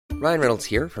Ryan Reynolds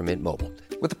here from Mint Mobile.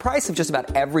 With the price of just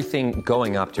about everything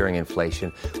going up during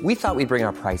inflation, we thought we'd bring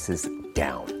our prices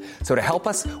down. So to help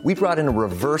us, we brought in a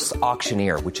reverse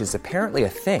auctioneer, which is apparently a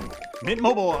thing. Mint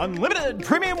Mobile Unlimited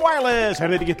Premium Wireless. How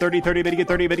to get 30, 30, bit to get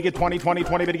 30, bit to get 20, 20,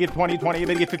 20, bit to get 20, 20,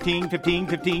 bit to get 15, 15,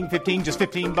 15, 15, just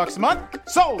 $15 a month?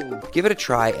 Sold! Give it a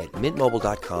try at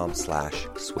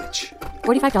mintmobile.com/switch.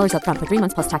 $45 up front for 3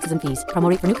 months plus taxes and fees. Promo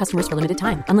rate for new customers for limited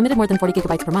time. Unlimited more than 40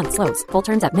 gigabytes per month. Slows full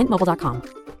terms at mintmobile.com.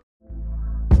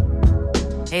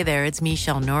 Hey there, it's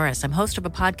Michelle Norris. I'm host of a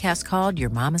podcast called Your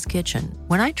Mama's Kitchen.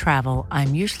 When I travel,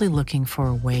 I'm usually looking for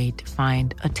a way to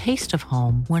find a taste of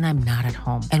home when I'm not at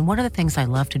home. And one of the things I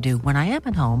love to do when I am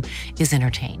at home is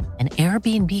entertain. And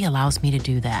Airbnb allows me to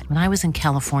do that. When I was in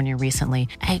California recently,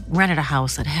 I rented a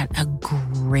house that had a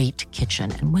great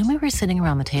kitchen. And when we were sitting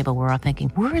around the table, we're all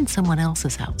thinking, we're in someone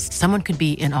else's house. Someone could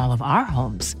be in all of our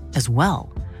homes as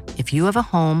well. If you have a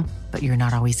home, but you're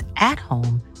not always at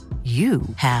home, you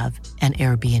have an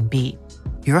Airbnb.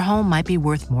 Your home might be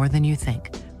worth more than you think.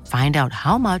 Find out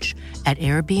how much at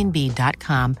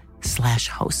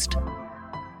airbnb.com/host.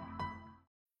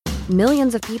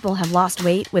 Millions of people have lost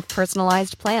weight with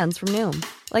personalized plans from Noom.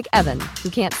 Like Evan,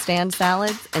 who can't stand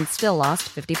salads and still lost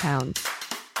 50 pounds.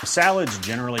 Salads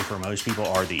generally for most people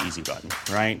are the easy button,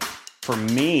 right? For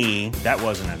me, that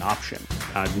wasn't an option.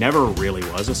 I never really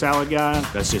was a salad guy.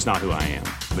 That's just not who I am.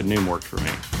 But Noom worked for me.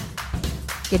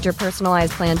 Get your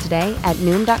personalized plan today at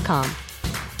Noom.com.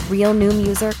 Real Noom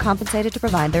user compensated to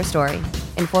provide their story.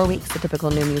 In 4 weeks, the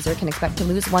typical Noom user can expect to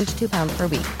lose 1 to 2 pounds per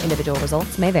week. Individual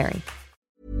results may vary.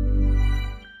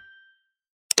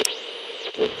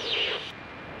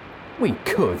 We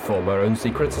could form our own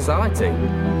secret society.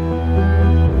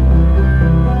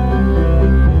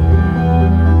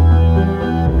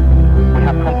 We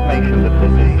have confirmation that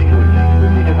this is huge.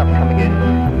 You do have coming in.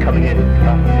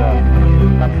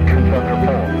 That's confirmed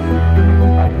reports.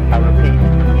 I repeat,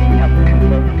 we have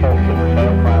confirmed reports of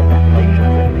failed fire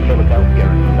detonations in Philadelphia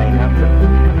and St. Hampton.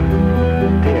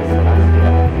 Dear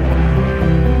Celestia.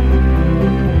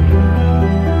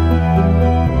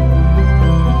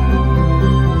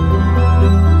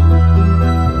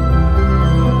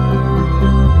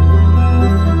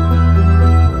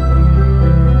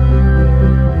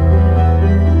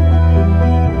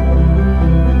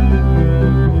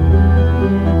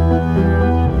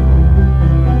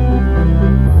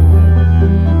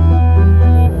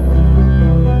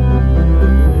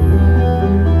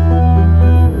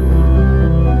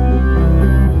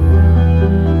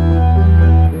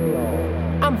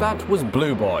 That was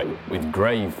Blue Boy with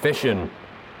Grave Fishin'.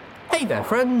 Hey there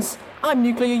friends, I'm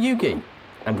Nuclear Yugi,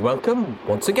 and welcome,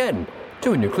 once again,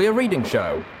 to a Nuclear Reading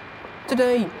Show.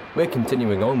 Today, we're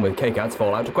continuing on with K-Cat's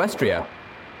Fallout Equestria.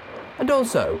 And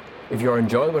also, if you're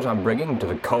enjoying what I'm bringing to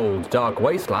the cold, dark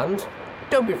wasteland,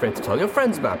 don't be afraid to tell your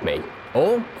friends about me,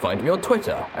 or find me on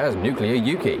Twitter as Nuclear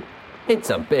Yuki. It's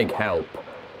a big help.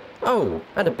 Oh,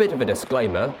 and a bit of a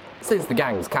disclaimer, since the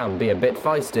gangs can be a bit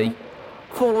feisty,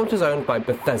 Fallout is owned by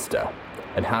Bethesda,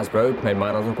 and Hasbro made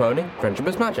My Little Pony Friendship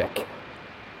is Magic.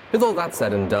 With all that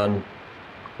said and done,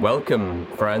 welcome,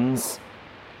 friends,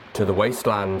 to the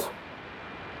Wasteland.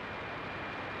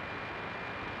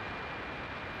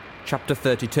 Chapter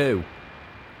 32.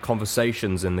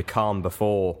 Conversations in the calm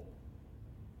before.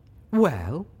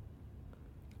 Well?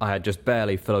 I had just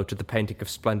barely floated the painting of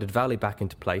Splendid Valley back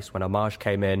into place when Homage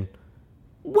came in.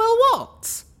 Well,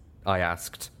 what? I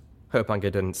asked, hoping I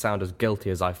didn't sound as guilty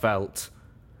as I felt.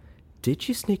 Did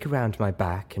you sneak around my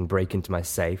back and break into my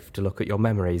safe to look at your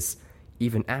memories,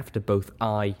 even after both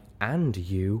I and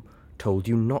you told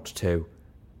you not to?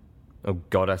 Oh,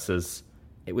 goddesses.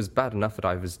 It was bad enough that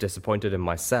I was disappointed in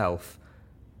myself,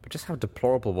 but just how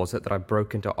deplorable was it that I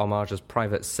broke into Homage's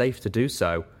private safe to do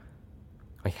so?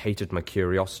 I hated my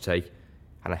curiosity,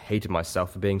 and I hated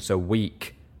myself for being so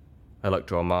weak. I looked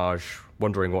to Homage,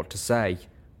 wondering what to say.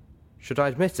 Should I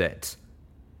admit it?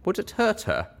 Would it hurt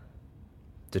her?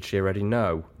 Did she already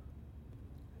know?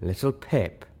 Little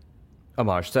Pip,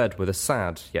 Homage said with a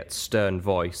sad yet stern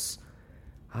voice.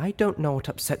 I don't know what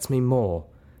upsets me more,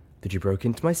 that you broke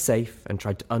into my safe and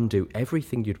tried to undo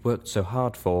everything you'd worked so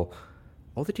hard for,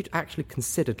 or that you'd actually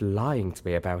considered lying to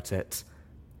me about it.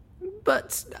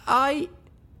 But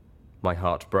My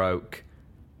heart broke.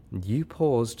 You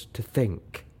paused to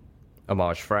think.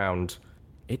 Homage frowned.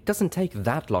 It doesn't take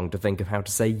that long to think of how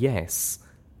to say yes.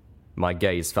 My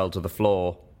gaze fell to the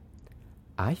floor.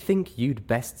 I think you'd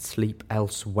best sleep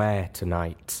elsewhere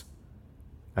tonight.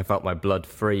 I felt my blood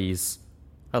freeze.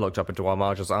 I looked up into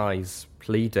Homage's eyes,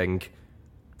 pleading.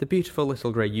 The beautiful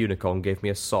little grey unicorn gave me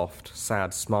a soft,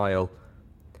 sad smile.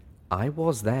 I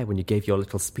was there when you gave your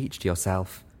little speech to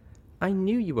yourself. I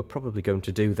knew you were probably going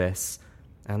to do this,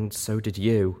 and so did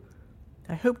you.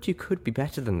 I hoped you could be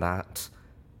better than that."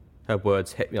 Her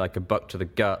words hit me like a buck to the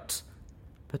gut.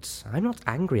 "But I'm not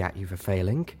angry at you for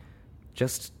failing.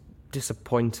 Just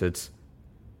disappointed."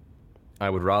 I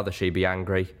would rather she be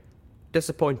angry.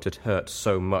 Disappointed hurt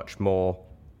so much more.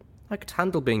 I could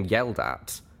handle being yelled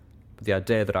at, but the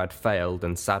idea that I'd failed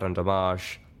and saddened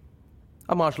Marge.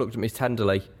 Marge looked at me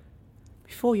tenderly.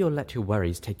 "Before you let your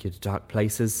worries take you to dark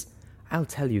places, I'll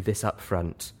tell you this up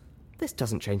front. This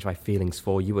doesn't change my feelings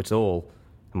for you at all,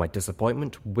 and my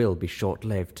disappointment will be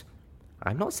short-lived.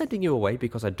 I'm not sending you away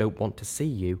because I don't want to see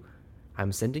you.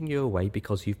 I'm sending you away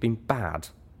because you've been bad,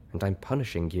 and I'm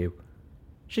punishing you."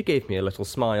 She gave me a little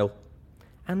smile.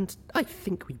 "And I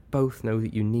think we both know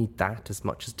that you need that as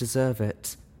much as deserve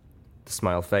it." The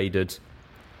smile faded.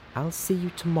 "I'll see you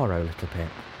tomorrow, little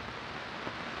Pip."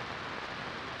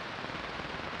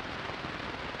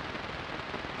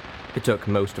 It took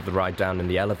most of the ride down in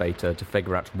the elevator to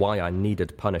figure out why I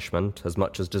needed punishment as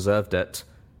much as deserved it.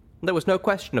 There was no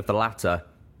question of the latter.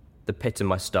 The pit in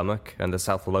my stomach and the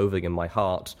self-loathing in my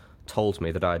heart told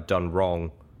me that I had done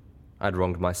wrong. I'd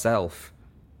wronged myself,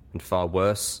 and far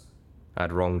worse,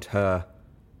 I'd wronged her,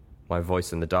 my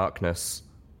voice in the darkness.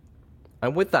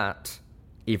 And with that,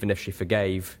 even if she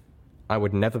forgave, I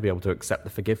would never be able to accept the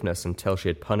forgiveness until she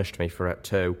had punished me for it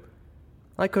too.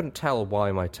 I couldn't tell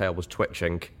why my tail was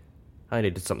twitching. I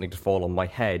needed something to fall on my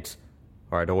head,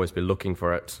 or I'd always be looking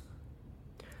for it.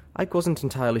 I wasn't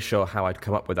entirely sure how I'd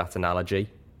come up with that analogy.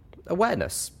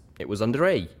 Awareness. It was under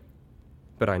E.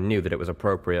 But I knew that it was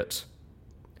appropriate.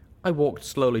 I walked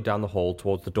slowly down the hall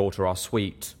towards the door to our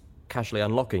suite, casually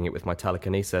unlocking it with my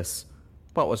telekinesis.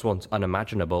 What was once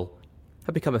unimaginable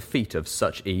had become a feat of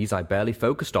such ease I barely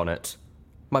focused on it.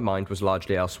 My mind was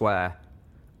largely elsewhere.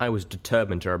 I was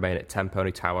determined to remain at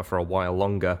Tempony Tower for a while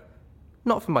longer.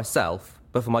 Not for myself,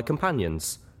 but for my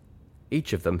companions.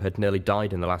 Each of them had nearly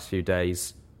died in the last few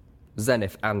days.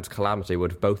 Zenith and Calamity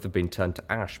would both have been turned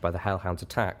to ash by the Hellhound's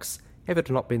attacks, if it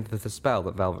had not been for the spell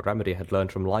that Velvet Remedy had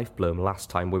learned from Lifebloom last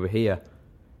time we were here.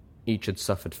 Each had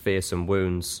suffered fearsome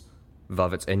wounds.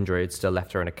 Velvet's injury had still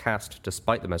left her in a cast,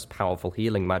 despite the most powerful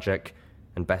healing magic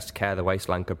and best care the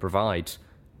Wasteland could provide.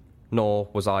 Nor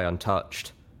was I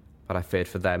untouched, but I feared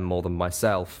for them more than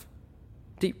myself.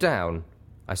 Deep down,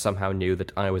 I somehow knew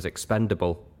that I was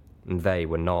expendable, and they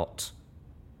were not.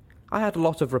 I had a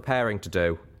lot of repairing to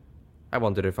do. I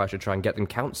wondered if I should try and get them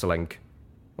counselling,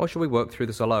 or should we work through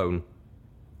this alone?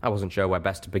 I wasn't sure where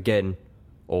best to begin,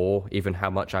 or even how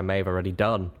much I may have already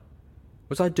done.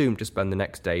 Was I doomed to spend the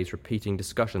next days repeating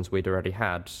discussions we'd already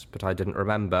had, but I didn't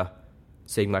remember,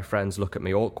 seeing my friends look at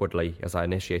me awkwardly as I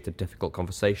initiated difficult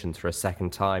conversations for a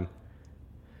second time?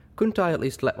 Couldn't I at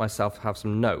least let myself have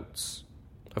some notes?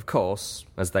 Of course,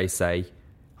 as they say,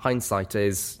 hindsight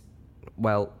is...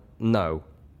 well, no.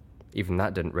 Even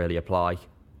that didn't really apply.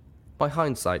 My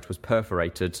hindsight was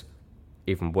perforated.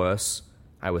 Even worse,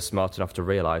 I was smart enough to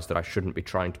realise that I shouldn't be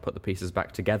trying to put the pieces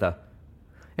back together.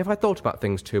 If I thought about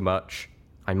things too much,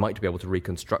 I might be able to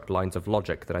reconstruct lines of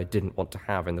logic that I didn't want to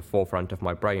have in the forefront of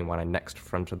my brain when I next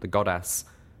confronted the goddess.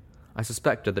 I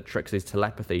suspected that Trixie's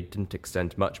telepathy didn't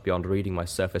extend much beyond reading my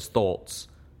surface thoughts.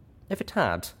 If it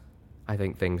had, I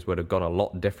think things would have gone a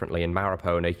lot differently in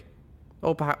Maripony.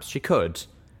 Or perhaps she could,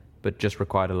 but just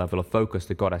required a level of focus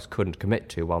the goddess couldn't commit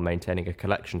to while maintaining a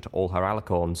connection to all her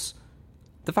alicorns.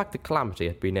 The fact that Calamity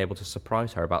had been able to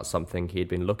surprise her about something he had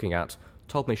been looking at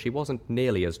told me she wasn't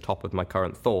nearly as top of my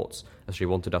current thoughts as she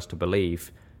wanted us to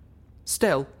believe.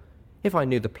 Still, if I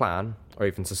knew the plan, or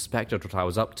even suspected what I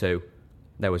was up to,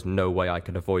 there was no way I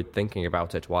could avoid thinking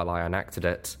about it while I enacted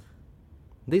it.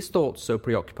 These thoughts so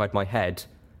preoccupied my head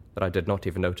that I did not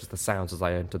even notice the sounds as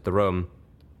I entered the room,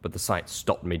 but the sight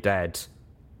stopped me dead.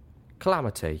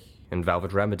 Calamity and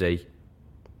Velvet Remedy,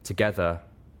 together,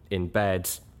 in bed,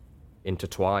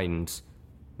 intertwined,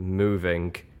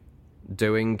 moving,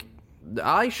 doing...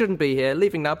 I shouldn't be here,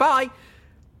 leaving now, bye!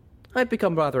 I'd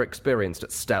become rather experienced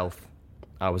at stealth.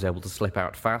 I was able to slip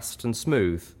out fast and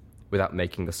smooth, without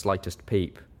making the slightest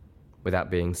peep,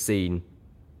 without being seen.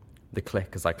 The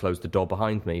click as I closed the door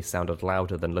behind me sounded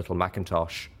louder than Little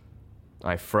Macintosh.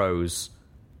 I froze.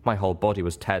 My whole body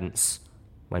was tense,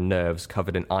 my nerves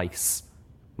covered in ice.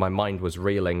 My mind was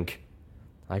reeling.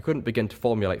 I couldn't begin to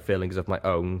formulate feelings of my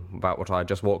own about what I had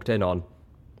just walked in on.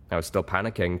 I was still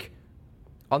panicking.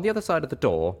 On the other side of the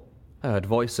door, I heard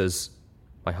voices.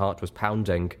 My heart was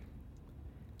pounding.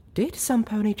 "Did some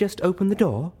pony just open the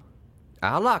door?"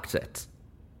 "I locked it,"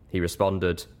 he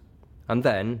responded. And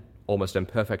then, almost in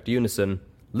perfect unison,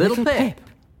 "Little Pip!"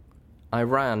 I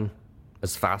ran,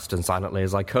 as fast and silently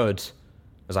as I could.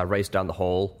 As I raced down the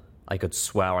hall, I could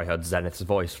swear I heard Zenith's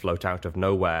voice float out of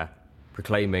nowhere,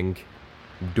 proclaiming,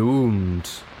 "Doomed."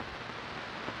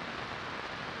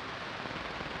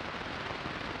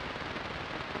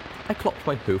 I clocked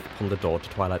my hoof upon the door to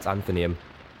Twilight's Anthonium.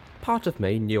 Part of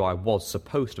me knew I was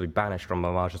supposed to be banished from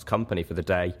Mamage's company for the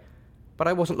day, but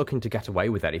I wasn't looking to get away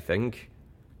with anything.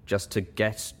 Just to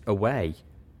get away.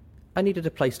 I needed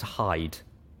a place to hide,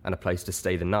 and a place to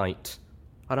stay the night,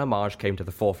 and Homage came to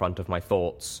the forefront of my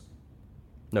thoughts.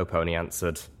 No pony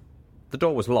answered. The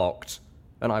door was locked,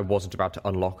 and I wasn't about to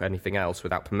unlock anything else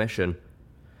without permission.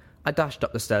 I dashed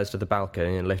up the stairs to the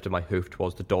balcony and lifted my hoof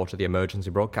towards the door to the emergency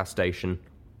broadcast station.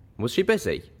 Was she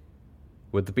busy?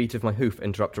 Would the beat of my hoof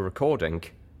interrupt a recording?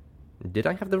 Did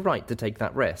I have the right to take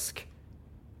that risk?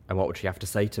 And what would she have to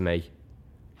say to me?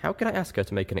 How could I ask her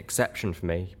to make an exception for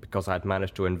me because I had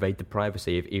managed to invade the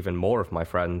privacy of even more of my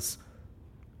friends?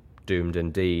 Doomed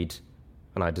indeed,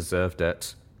 and I deserved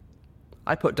it.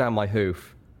 I put down my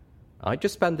hoof. I'd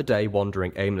just spend the day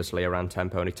wandering aimlessly around Ten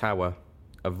Pony Tower,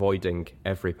 avoiding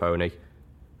every pony,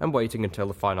 and waiting until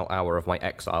the final hour of my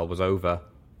exile was over.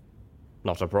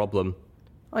 Not a problem.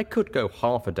 I could go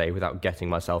half a day without getting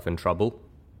myself in trouble.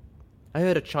 I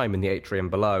heard a chime in the atrium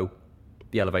below.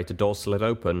 The elevator door slid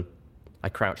open. I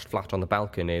crouched flat on the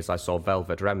balcony as I saw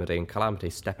Velvet, Remedy, and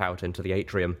Calamity step out into the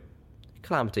atrium.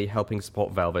 Calamity helping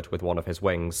support Velvet with one of his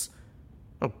wings.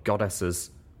 Oh,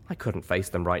 goddesses. I couldn't face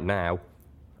them right now.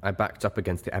 I backed up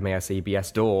against the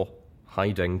MAS-EBS door,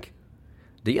 hiding.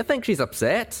 "Do you think she's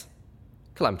upset?"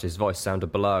 Calamity's voice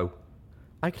sounded below.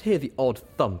 I could hear the odd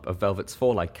thump of Velvet's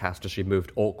forelight cast as she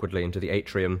moved awkwardly into the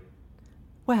atrium.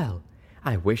 "Well,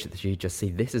 I wish that she'd just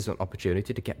see this as an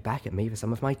opportunity to get back at me for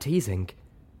some of my teasing."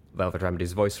 Velvet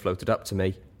Remedy's voice floated up to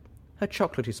me. Her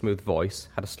chocolatey smooth voice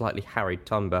had a slightly harried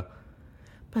timbre.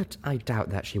 "But I doubt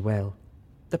that she will.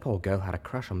 The poor girl had a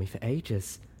crush on me for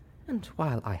ages, and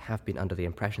while I have been under the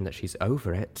impression that she's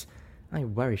over it, I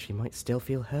worry she might still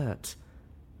feel hurt."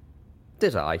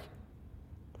 Did I?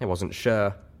 I wasn't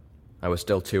sure. I was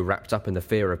still too wrapped up in the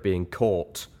fear of being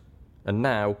caught. And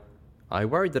now, I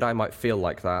worried that I might feel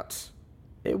like that.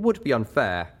 It would be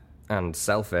unfair, and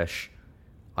selfish.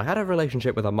 I had a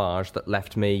relationship with Homage that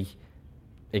left me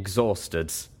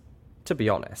exhausted, to be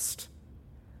honest.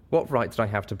 What right did I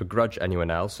have to begrudge anyone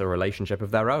else a relationship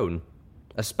of their own?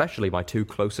 Especially my two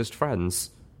closest friends.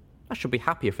 I should be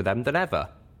happier for them than ever.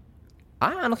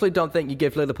 "I honestly don't think you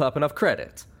give Little Pup enough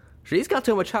credit. She's got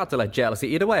too much heart to let jealousy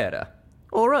eat away at her.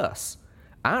 Or us.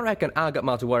 I reckon I got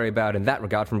more to worry about in that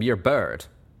regard from your bird."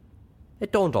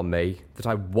 It dawned on me that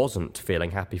I wasn't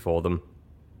feeling happy for them.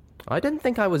 I didn't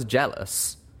think I was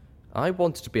jealous. I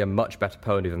wanted to be a much better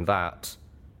pony than that.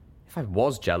 If I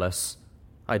was jealous,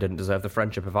 I didn't deserve the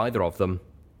friendship of either of them.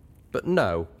 But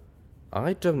no,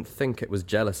 I don't think it was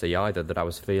jealousy either that I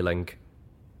was feeling.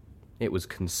 It was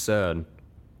concern,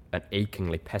 an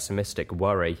achingly pessimistic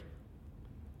worry.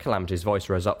 Calamity's voice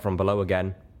rose up from below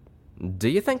again. "Do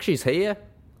you think she's here?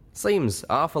 Seems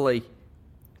awfully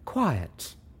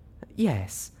quiet."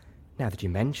 "Yes, now that you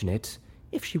mention it,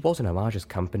 if she was in Homage's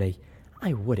company,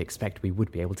 I would expect we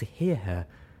would be able to hear her.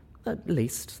 At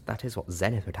least, that is what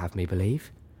Zenith would have me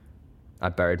believe." I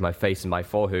buried my face in my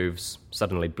forehooves,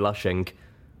 suddenly blushing.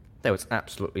 There was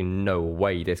absolutely no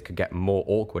way this could get more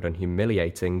awkward and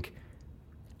humiliating.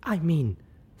 "I mean,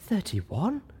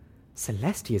 31?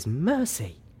 Celestia's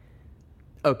mercy."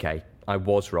 Okay, I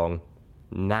was wrong.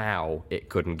 Now it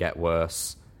couldn't get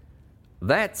worse.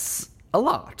 "That's a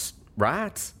lot,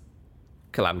 right?"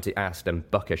 Calamity asked in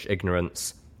buckish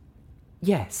ignorance.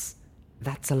 "Yes,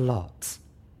 that's a lot,"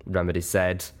 Remedy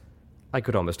said. I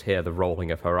could almost hear the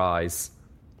rolling of her eyes.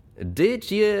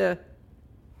 "Did you?"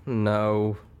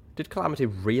 No. Did Calamity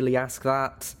really ask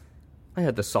that? I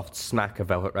heard the soft smack of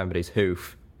Velvet Remedy's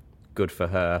hoof. Good for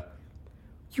her.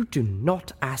 "You do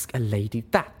not ask a lady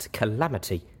that,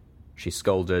 Calamity," she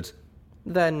scolded.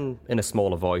 Then, in a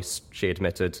smaller voice, she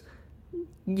admitted,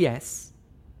 "Yes,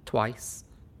 twice."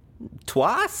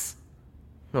 "Twice?"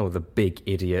 Oh, the big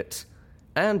idiot.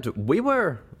 "And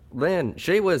then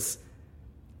she was..."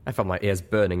 I felt my ears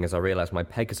burning as I realized my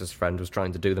Pegasus friend was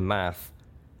trying to do the math.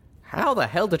 "How the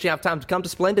hell did she have time to come to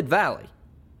Splendid Valley?"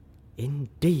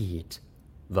 "Indeed,"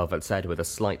 Velvet said with a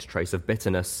slight trace of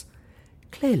bitterness.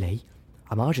 "Clearly,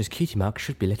 Homage's cutie mark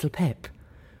should be Little Pip.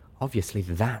 Obviously,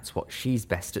 that's what she's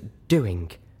best at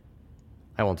doing."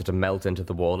 I wanted to melt into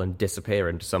the wall and disappear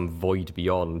into some void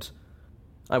beyond.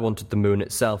 I wanted the moon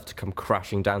itself to come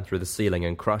crashing down through the ceiling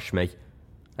and crush me.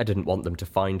 I didn't want them to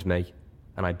find me,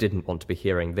 and I didn't want to be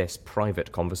hearing this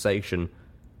private conversation.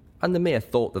 And the mere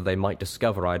thought that they might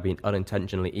discover I had been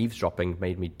unintentionally eavesdropping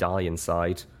made me die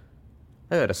inside.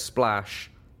 I heard a splash.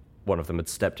 One of them had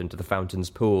stepped into the fountain's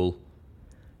pool.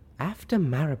 After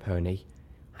Maripony,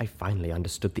 I finally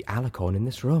understood the alicorn in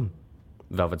this room,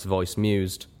 Velvet's voice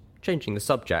mused, changing the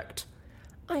subject.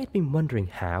 I had been wondering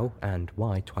how and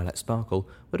why Twilight Sparkle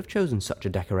would have chosen such a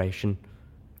decoration.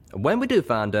 When we do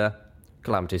find her,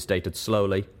 Calamity stated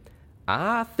slowly,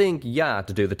 I think you're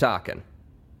to do the talking.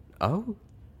 Oh,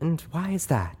 and why is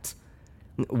that?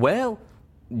 Well,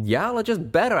 y'all are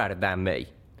just better at it than me.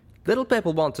 Little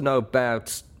people want to know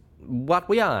about what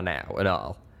we are now and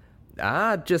all.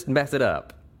 I just mess it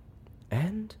up.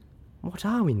 And what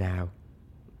are we now?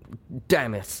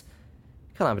 Damn it.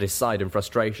 Calamity sighed in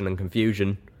frustration and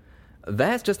confusion.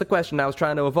 That's just the question I was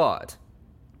trying to avoid.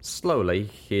 Slowly,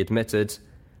 he admitted,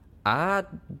 I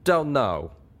don't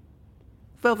know.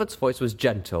 Velvet's voice was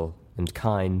gentle and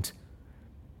kind.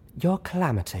 You're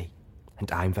Calamity,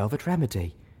 and I'm Velvet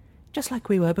Remedy, just like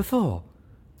we were before,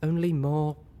 only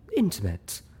more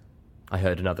intimate. I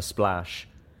heard another splash.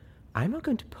 I'm not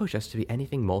going to push us to be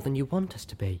anything more than you want us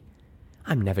to be.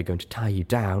 I'm never going to tie you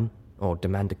down or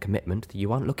demand a commitment that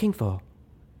you aren't looking for.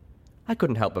 I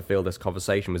couldn't help but feel this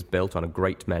conversation was built on a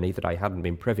great many that I hadn't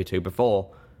been privy to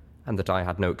before, and that I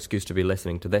had no excuse to be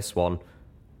listening to this one.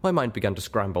 My mind began to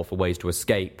scramble for ways to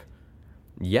escape.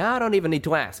 Yeah, I don't even need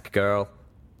to ask, girl.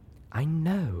 I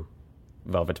know,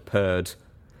 Velvet purred.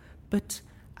 But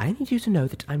I need you to know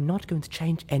that I'm not going to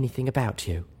change anything about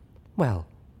you. Well,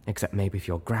 except maybe for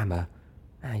your grammar.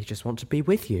 I just want to be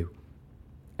with you.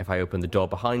 If I opened the door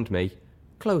behind me,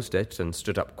 closed it, and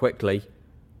stood up quickly,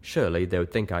 surely they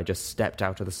would think I just stepped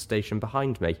out of the station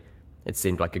behind me. It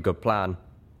seemed like a good plan.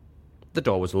 The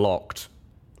door was locked.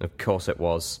 Of course it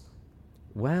was.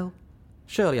 Well,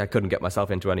 surely I couldn't get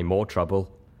myself into any more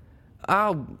trouble.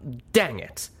 Oh, dang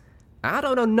it. I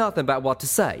don't know nothing about what to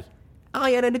say.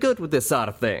 I ain't any good with this sort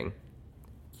of thing.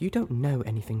 You don't know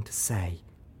anything to say,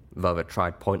 Velvet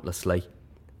tried pointlessly.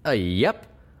 Yep,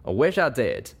 I wish I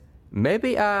did.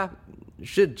 Maybe I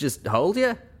should just hold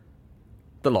you?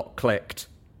 The lock clicked.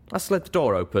 I slid the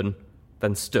door open,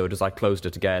 then stood as I closed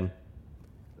it again.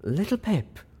 Little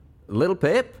Pip. Little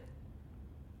Pip?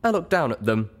 I looked down at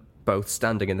them, both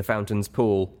standing in the fountain's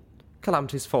pool,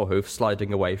 Calamity's forehoof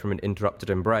sliding away from an interrupted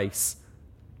embrace.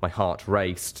 My heart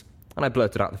raced, and I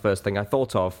blurted out the first thing I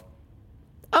thought of.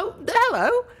 Oh,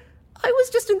 hello! I was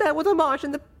just in there with Homage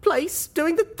in the place,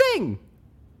 doing the thing!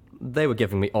 They were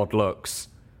giving me odd looks.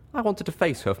 I wanted to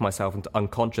face hoof myself into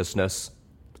unconsciousness.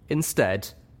 Instead,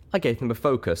 I gave them a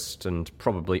focused and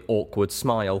probably awkward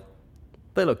smile.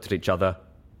 They looked at each other,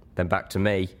 then back to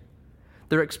me,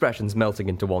 their expressions melting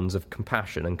into ones of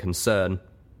compassion and concern.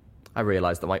 I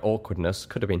realised that my awkwardness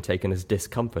could have been taken as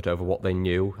discomfort over what they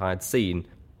knew I had seen,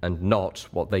 and not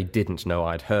what they didn't know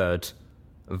I'd heard.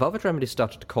 Velvet Remedy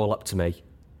started to call up to me.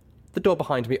 The door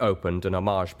behind me opened and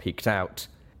Homage peeked out.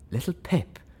 Little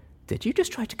Pip, did you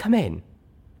just try to come in?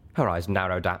 Her eyes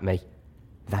narrowed at me.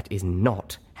 That is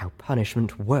not how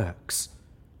punishment works.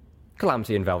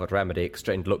 Calamity and Velvet Remedy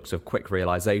exchanged looks of quick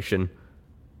realisation.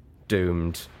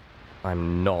 Doomed.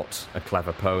 I'm not a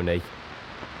clever pony.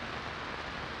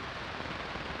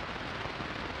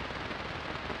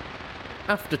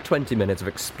 After 20 minutes of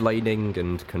explaining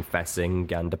and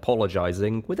confessing and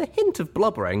apologising, with a hint of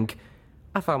blubbering,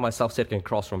 I found myself sitting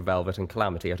across from Velvet and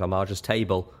Calamity at Homage's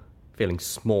table, feeling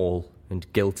small and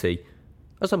guilty,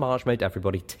 as Homage made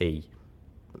everybody tea.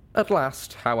 At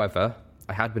last, however,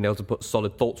 I had been able to put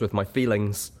solid thoughts with my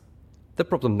feelings. The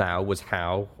problem now was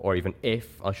how, or even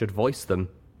if, I should voice them.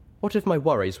 What if my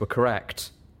worries were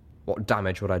correct? What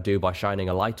damage would I do by shining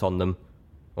a light on them?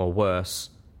 Or worse,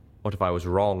 what if I was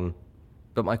wrong?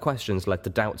 But my questions led to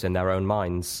doubts in their own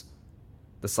minds.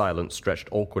 The silence stretched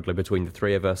awkwardly between the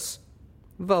three of us.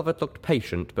 Velvet looked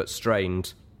patient but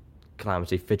strained.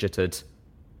 Calamity fidgeted.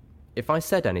 If I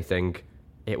said anything,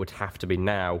 it would have to be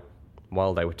now,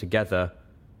 while they were together,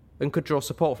 and could draw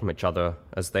support from each other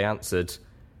as they answered.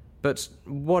 But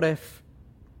what if...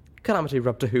 Calamity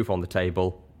rubbed a hoof on the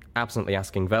table, absently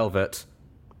asking Velvet,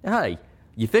 Hey,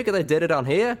 you figure they did it on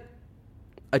here?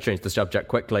 I changed the subject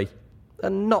quickly,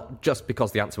 and not just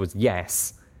because the answer was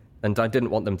yes, and I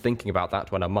didn't want them thinking about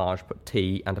that when Homage put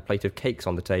tea and a plate of cakes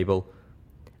on the table.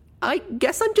 I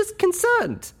guess I'm just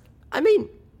concerned. I mean,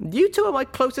 you two are my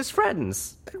closest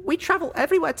friends. We travel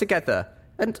everywhere together,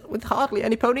 and with hardly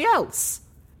any pony else.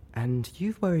 And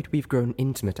you've worried we've grown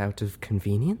intimate out of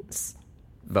convenience?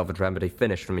 Velvet Remedy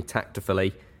finished for me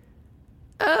tactfully.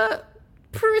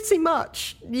 Pretty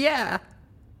much, yeah.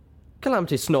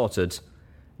 Calamity snorted.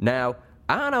 Now,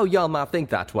 I know y'all might think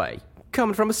that way,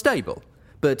 coming from a stable,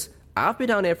 but I've been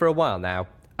down here for a while now,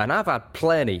 and I've had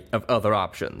plenty of other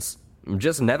options.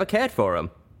 Just never cared for 'em.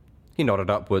 He nodded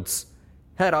upwards.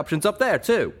 Had options up there,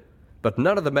 too. But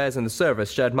none of the mares in the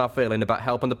service shared my feeling about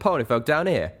helping the pony folk down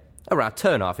here. A right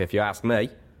turn-off, if you ask me.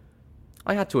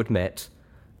 I had to admit,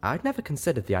 I'd never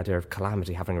considered the idea of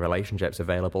Calamity having relationships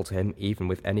available to him even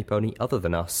with any pony other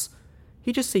than us.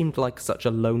 He just seemed like such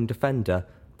a lone defender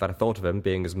that I thought of him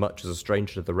being as much as a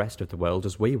stranger to the rest of the world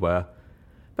as we were.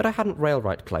 But I hadn't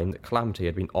railright claimed that Calamity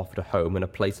had been offered a home and a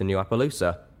place in New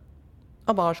Appaloosa.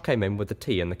 Homage came in with the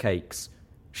tea and the cakes.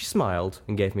 She smiled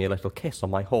and gave me a little kiss on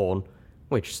my horn,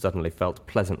 which suddenly felt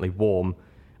pleasantly warm,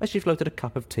 as she floated a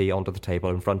cup of tea onto the table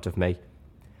in front of me.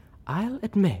 "I'll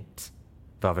admit,"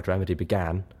 Velvet Remedy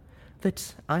began,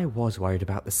 "that I was worried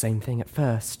about the same thing at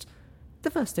first.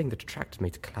 The first thing that attracted me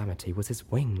to Calamity was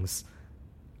his wings."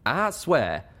 "I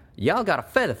swear, y'all got a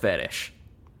feather fetish,"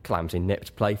 Calamity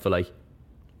nipped playfully.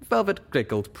 Velvet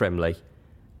giggled primly.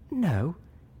 "No,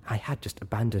 I had just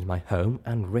abandoned my home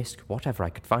and risked whatever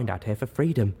I could find out here for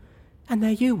freedom. And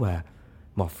there you were,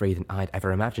 more free than I'd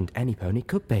ever imagined any pony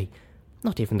could be.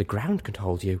 Not even the ground could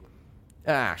hold you."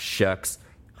 "Ah, shucks.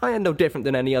 I ain't no different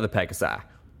than any other Pegasi."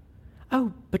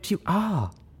 "Oh, but you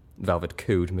are," Velvet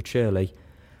cooed maturely.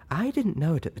 "I didn't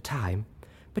know it at the time,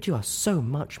 but you are so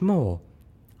much more.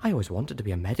 I always wanted to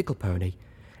be a medical pony,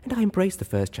 and I embraced the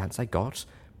first chance I got,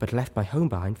 but left my home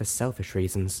behind for selfish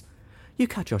reasons. You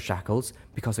cut your shackles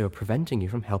because they were preventing you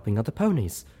from helping other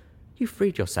ponies. You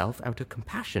freed yourself out of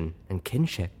compassion and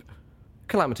kinship."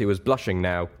 Calamity was blushing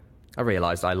now. I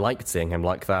realised I liked seeing him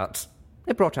like that.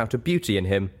 It brought out a beauty in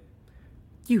him.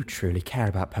 "You truly care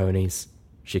about ponies,"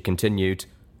 she continued,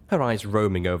 her eyes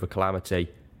roaming over Calamity.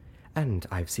 "And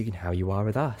I've seen how you are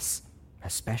with us,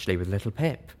 especially with little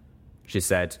Pip," she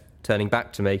said, turning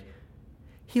back to me.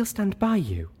 "He'll stand by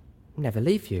you, never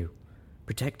leave you,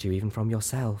 protect you even from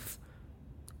yourself."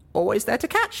 "Always there to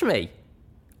catch me,"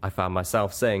 I found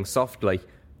myself saying softly.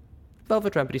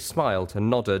 Velvet Remedy smiled and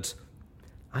nodded.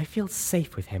 "I feel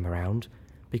safe with him around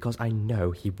because I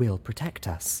know he will protect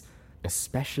us,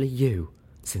 especially you,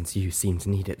 since you seem to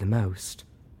need it the most.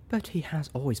 But he has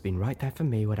always been right there for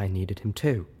me when I needed him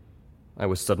too." I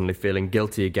was suddenly feeling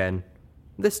guilty again,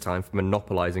 this time for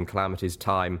monopolising Calamity's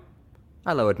time.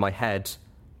 I lowered my head,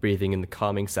 breathing in the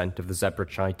calming scent of the zebra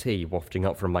chai tea wafting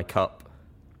up from my cup.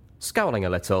 Scowling a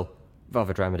little,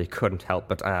 Velvet Remedy couldn't help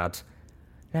but add,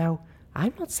 "Now,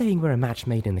 I'm not saying we're a match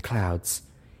made in the clouds.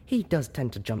 He does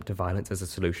tend to jump to violence as a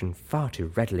solution far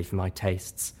too readily for my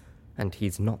tastes, and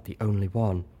he's not the only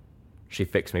one." She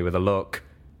fixed me with a look.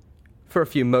 For a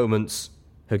few moments,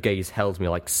 her gaze held me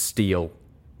like steel,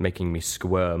 making me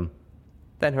squirm.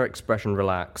 Then her expression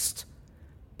relaxed.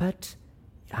 "But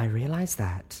I realize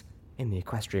that, in the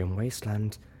equestrian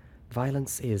wasteland,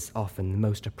 violence is often the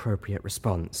most appropriate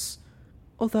response.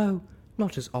 Although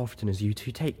not as often as you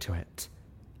two take to it.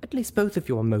 At least both of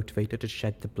you are motivated to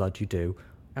shed the blood you do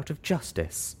out of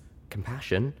justice,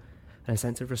 compassion, and a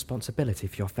sense of responsibility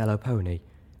for your fellow pony,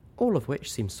 all of which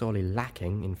seems sorely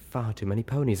lacking in far too many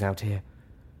ponies out here."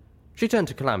 She turned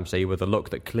to Calamity with a look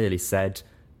that clearly said,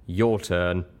 "Your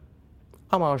turn."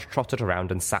 Homage trotted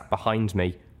around and sat behind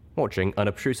me, watching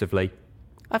unobtrusively.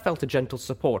 I felt a gentle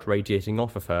support radiating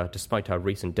off of her despite her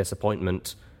recent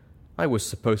disappointment. I was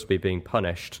supposed to be being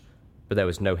punished, but there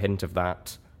was no hint of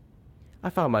that. I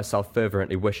found myself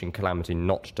fervently wishing Calamity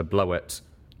not to blow it.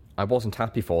 I wasn't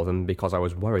happy for them because I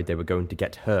was worried they were going to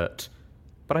get hurt.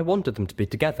 But I wanted them to be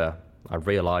together, I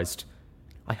realised.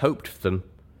 I hoped for them,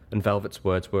 and Velvet's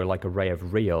words were like a ray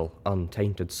of real,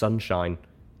 untainted sunshine.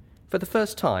 For the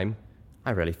first time,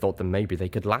 I really thought that maybe they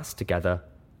could last together,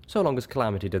 so long as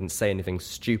Calamity didn't say anything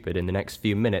stupid in the next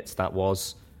few minutes, that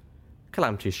was.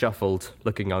 Calamity shuffled,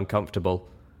 looking uncomfortable.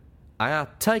 "I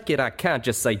take it I can't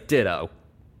just say ditto."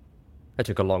 I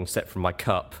took a long sip from my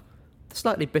cup, the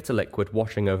slightly bitter liquid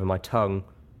washing over my tongue.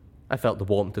 I felt the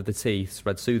warmth of the tea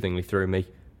spread soothingly through me.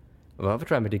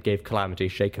 Velvet Remedy gave Calamity a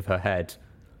shake of her head.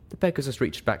 The Pegasus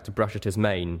reached back to brush at his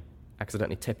mane,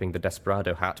 accidentally tipping the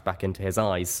Desperado hat back into his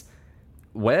eyes.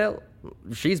 "Well,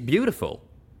 she's beautiful,"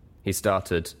 he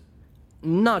started.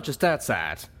 "Not just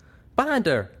outside. Behind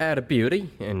her add a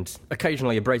beauty, and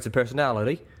occasionally a brazen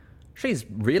personality. She's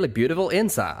really beautiful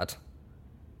inside."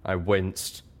 I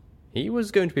winced. He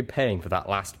was going to be paying for that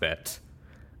last bit.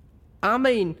 I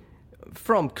mean,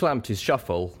 from Calamity's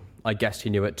shuffle, I guessed he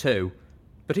knew it too,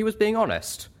 but he was being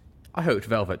honest. I hoped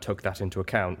Velvet took that into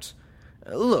account.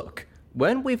 "Look,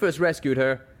 when we first rescued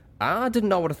her, I didn't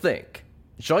know what to think.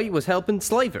 She was helping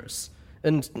slavers,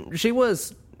 and she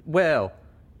was, well,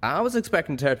 I was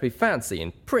expecting her to be fancy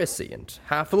and prissy and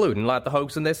highfalutin like the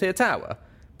hoax in this here tower,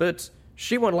 but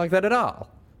she wasn't like that at all.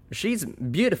 She's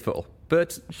beautiful,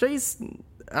 but she's,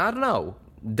 I don't know,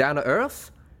 down to earth?"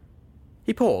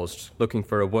 He paused, looking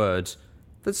for a word.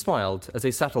 then smiled as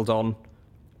he settled on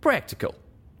practical.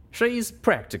 She's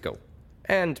practical.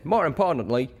 And, more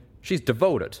importantly, she's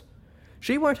devoted.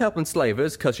 She weren't helping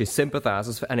slavers because she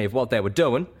sympathises for any of what they were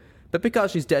doing, but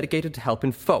because she's dedicated to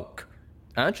helping folk.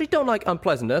 And she don't like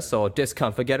unpleasantness or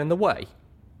discomfort get in the way.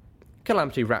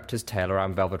 Calamity wrapped his tail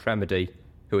around Velvet Remedy,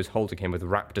 who was holding him with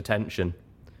rapt attention.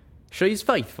 She's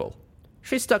faithful.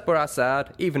 She stuck by our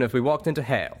side, even if we walked into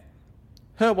hell.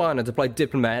 Her wanting to play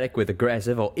diplomatic with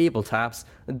aggressive or evil types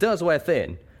does wear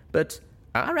thin, but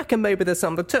I reckon maybe there's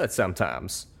something to it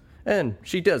sometimes. And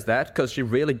she does that because she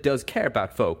really does care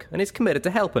about folk and is committed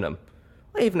to helping them,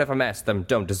 even if a mess of them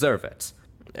don't deserve it.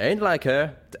 Ain't like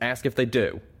her to ask if they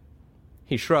do.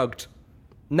 He shrugged.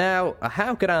 Now,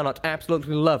 how could I not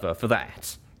absolutely love her for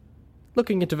that?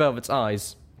 Looking into Velvet's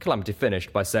eyes, Calamity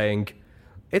finished by saying,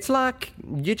 It's like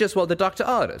you just what the doctor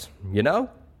ordered, you know?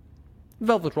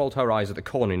 Velvet rolled her eyes at the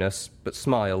corniness, but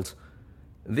smiled.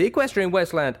 The equestrian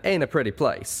wasteland ain't a pretty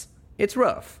place. It's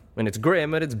rough, and it's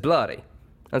grim, and it's bloody.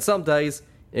 And some days,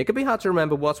 it can be hard to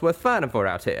remember what's worth fighting for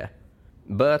out here.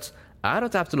 But I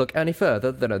don't have to look any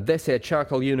further than at this here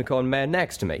charcoal unicorn mare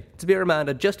next to me to be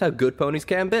reminded just how good ponies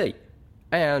can be,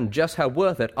 and just how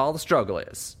worth it all the struggle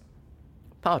is.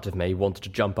 Part of me wanted to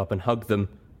jump up and hug them.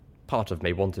 Part of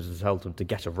me wanted to tell them to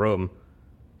get a room.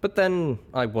 But then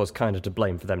I was kind of to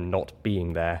blame for them not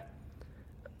being there.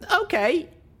 Okay,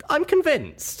 I'm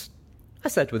convinced, I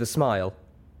said with a smile.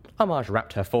 Amage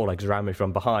wrapped her forelegs around me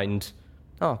from behind.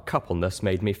 Our coupleness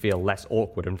made me feel less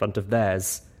awkward in front of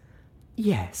theirs.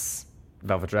 Yes,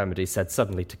 Velvet Remedy said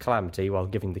suddenly to Calamity while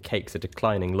giving the cakes a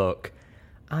declining look.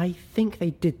 I think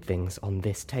they did things on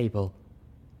this table.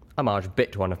 Amage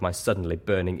bit one of my suddenly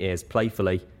burning ears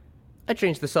playfully. I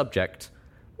changed the subject.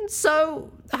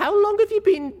 So, how long have you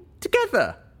been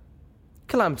together?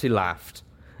 Calamity laughed.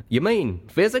 You mean,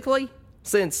 physically?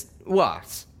 Since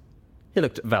what? He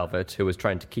looked at Velvet, who was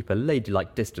trying to keep a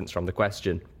ladylike distance from the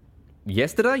question.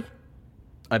 Yesterday?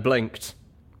 I blinked.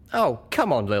 Oh,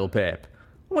 come on, little Pip.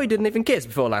 We didn't even kiss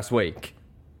before last week.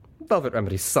 Velvet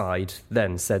Remedy sighed,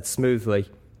 then said smoothly,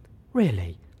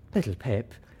 Really, little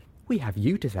Pip, we have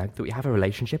you to thank that we have a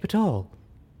relationship at all.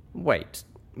 Wait,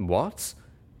 what?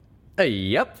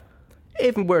 Yep.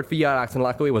 Even word for your acting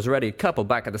like we was already a couple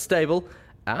back at the stable,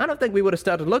 I don't think we would have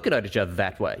started looking at each other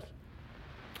that way.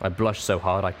 I blushed so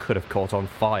hard I could have caught on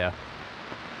fire.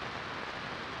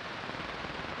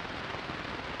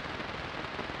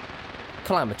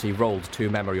 Calamity rolled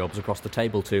 2 memory orbs across the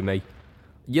table to me.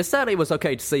 You said it was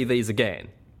okay to see these again.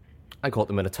 I caught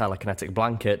them in a telekinetic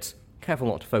blanket, careful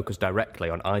not to focus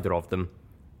directly on either of them.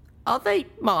 Are they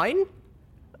mine?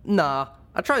 Nah,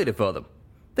 I traded for them.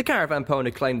 The caravan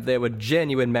pony claimed they were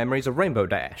genuine memories of Rainbow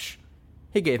Dash.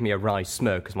 He gave me a wry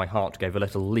smirk as my heart gave a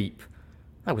little leap.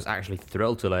 I was actually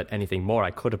thrilled to learn anything more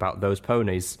I could about those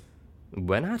ponies.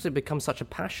 When had it become such a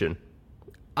passion?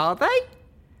 Are they?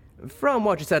 From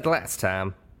what you said last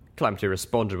time, Calamity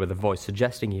responded with a voice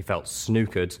suggesting he felt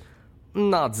snookered.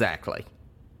 Not exactly.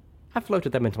 I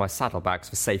floated them into my saddlebags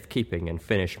for safekeeping and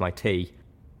finished my tea.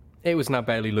 It was now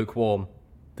barely lukewarm.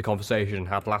 The conversation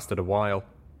had lasted a while.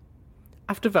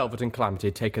 After Velvet and Calamity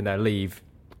had taken their leave,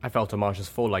 I felt Amage's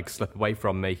forelegs slip away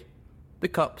from me. The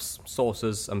cups,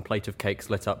 saucers, and plate of cakes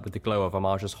lit up with the glow of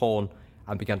Amage's horn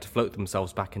and began to float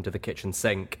themselves back into the kitchen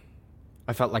sink.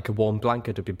 I felt like a warm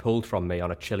blanket had been pulled from me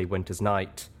on a chilly winter's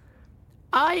night.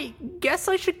 I guess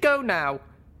I should go now.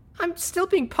 I'm still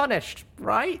being punished,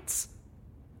 right?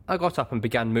 I got up and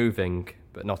began moving,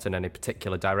 but not in any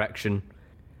particular direction.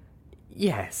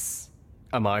 Yes,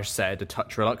 Amage said, a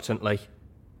touch reluctantly.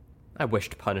 I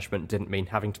wished punishment didn't mean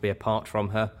having to be apart from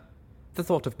her. The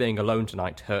thought of being alone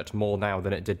tonight hurt more now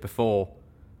than it did before.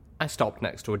 I stopped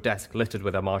next to a desk littered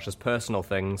with Amage's personal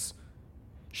things.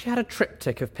 She had a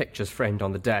triptych of pictures framed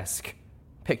on the desk.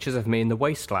 Pictures of me in the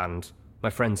wasteland, my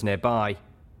friends nearby.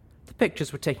 The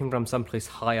pictures were taken from someplace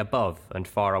high above and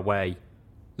far away,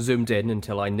 zoomed in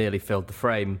until I nearly filled the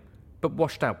frame, but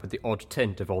washed out with the odd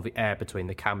tint of all the air between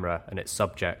the camera and its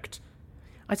subject.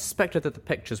 I suspected that the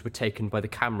pictures were taken by the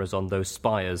cameras on those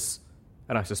spires,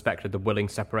 and I suspected the willing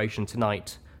separation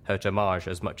tonight hurt Amage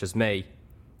as much as me.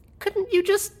 Couldn't you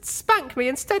just spank me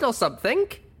instead or something?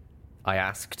 I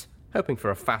asked, hoping for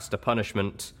a faster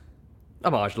punishment.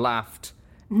 Amage laughed.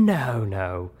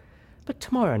 No, but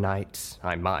tomorrow night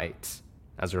I might,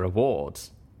 as a reward.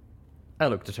 I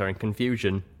looked at her in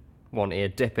confusion, one ear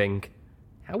dipping.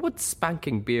 How would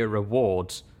spanking be a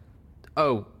reward?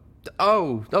 Oh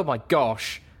my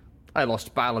gosh! I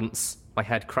lost balance, my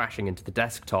head crashing into the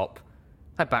desktop.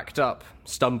 I backed up,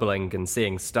 stumbling and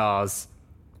seeing stars.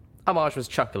 Amage was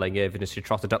chuckling even as she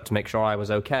trotted up to make sure I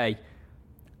was okay.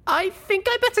 I think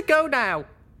I better go now,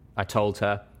 I told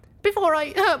her, before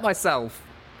I hurt myself.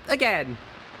 Again.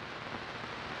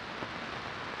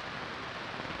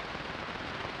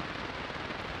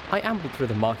 I ambled through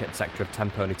the market sector of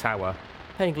Temponi Tower,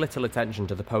 paying little attention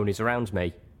to the ponies around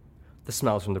me. The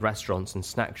smells from the restaurants and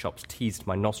snack shops teased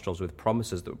my nostrils with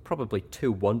promises that were probably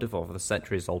too wonderful for the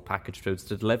centuries-old packaged foods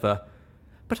to deliver,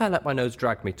 but I let my nose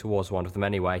drag me towards one of them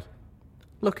anyway.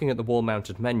 Looking at the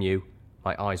wall-mounted menu,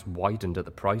 my eyes widened at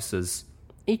the prices,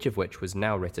 each of which was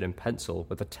now written in pencil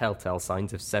with the telltale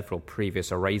signs of several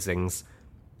previous erasings.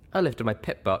 I lifted my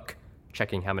pip buck,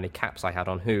 checking how many caps I had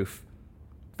on hoof.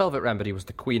 Velvet Remedy was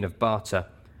the queen of barter,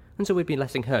 and so we'd been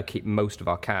letting her keep most of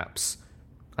our caps.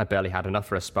 I barely had enough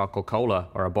for a sparkle cola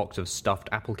or a box of stuffed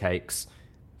apple cakes,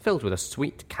 filled with a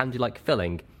sweet, candy-like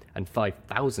filling and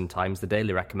 5,000 times the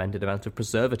daily recommended amount of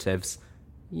preservatives.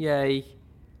 Yay.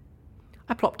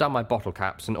 I plopped down my bottle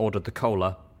caps and ordered the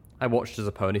cola. I watched as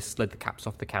a pony slid the caps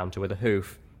off the counter with a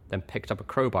hoof, then picked up a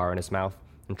crowbar in his mouth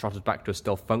and trotted back to a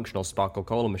still functional sparkle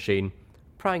cola machine,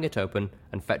 prying it open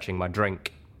and fetching my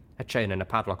drink. A chain and a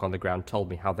padlock on the ground told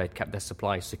me how they'd kept their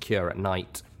supplies secure at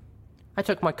night. I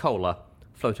took my cola,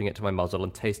 floating it to my muzzle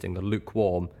and tasting the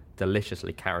lukewarm,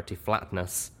 deliciously carroty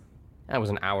flatness. I was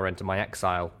an hour into my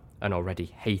exile, and already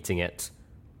hating it.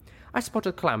 I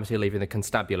spotted Calamity leaving the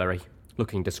constabulary,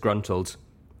 looking disgruntled.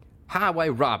 "Highway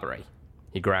robbery,"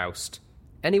 he groused.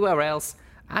 "Anywhere else,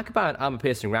 I could buy an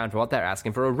armor-piercing round for what they're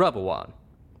asking for a rubber one,"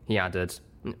 he added.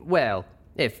 "Well,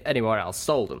 if anywhere else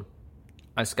sold them."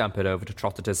 I scampered over to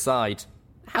trot at his side.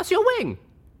 "How's your wing?"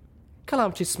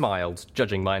 Calamity smiled,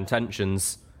 judging my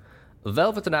intentions.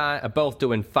 "Velvet and I are both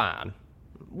doing fine.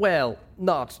 Well,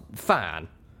 not fine.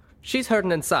 She's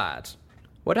hurting inside.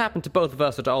 What happened to both of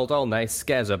us at Old Olney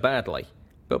scares her badly.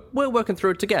 But we're working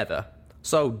through it together,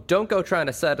 so don't go trying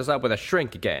to set us up with a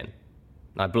shrink again."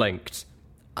 I blinked.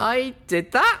 "I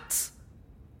did that?"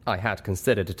 I had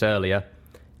considered it earlier.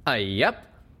 Yep,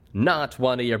 not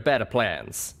one of your better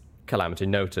plans," Calamity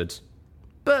noted.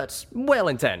 "But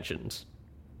well-intentioned."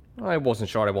 I wasn't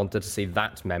sure I wanted to see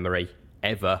that memory,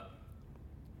 ever.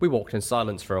 We walked in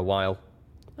silence for a while.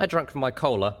 I drank from my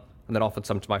cola and then offered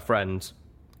some to my friend.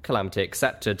 Calamity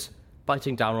accepted,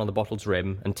 biting down on the bottle's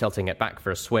rim and tilting it back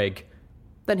for a swig.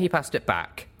 Then he passed it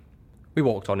back. We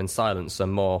walked on in silence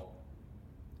some more.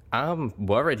 "I'm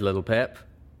worried, little Pip."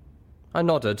 I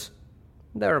nodded.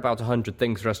 There are about 100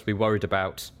 things for us to be worried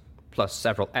about, plus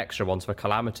several extra ones for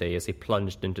Calamity as he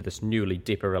plunged into this newly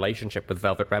deeper relationship with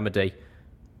Velvet Remedy.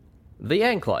 The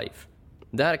Enclave.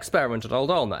 That experiment at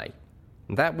Old Olney.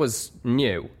 That was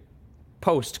new.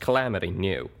 Post-Calamity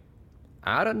new.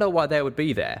 I don't know why they would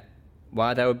be there,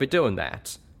 why they would be doing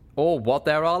that, or what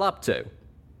they're all up to.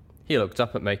 He looked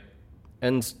up at me,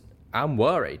 and I'm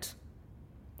worried.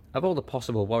 Of all the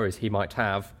possible worries he might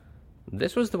have,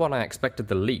 this was the one I expected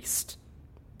the least,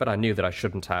 but I knew that I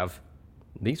shouldn't have.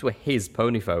 These were his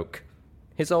ponyfolk,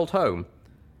 his old home.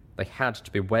 They had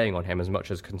to be weighing on him as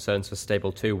much as concerns for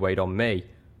Stable 2 weighed on me.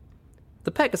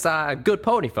 "The Pegasi are good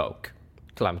ponyfolk,"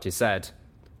 Calamity said.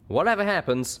 "Whatever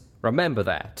happens, remember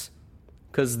that.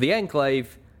 'Cause the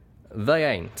Enclave, they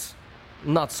ain't.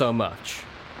 Not so much."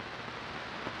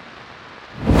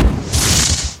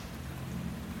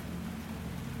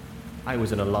 I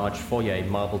was in a large foyer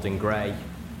marbled in grey.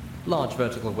 Large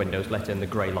vertical windows let in the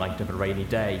grey light of a rainy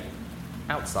day.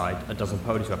 Outside, a dozen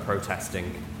ponies were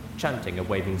protesting, chanting and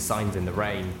waving signs in the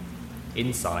rain.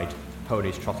 Inside,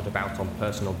 ponies trotted about on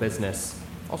personal business,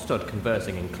 or stood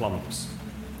conversing in clumps.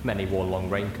 Many wore long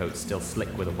raincoats still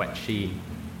slick with a wet sheen.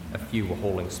 A few were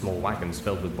hauling small wagons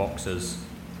filled with boxes.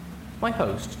 My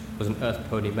host was an earth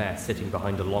pony mare sitting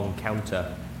behind a long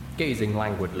counter, gazing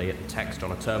languidly at the text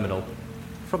on a terminal.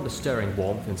 From the stirring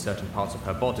warmth in certain parts of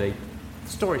her body, the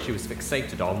story she was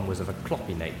fixated on was of a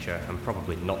cloppy nature and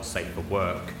probably not safe for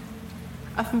work.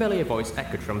 A familiar voice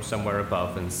echoed from somewhere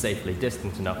above and safely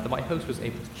distant enough that my host was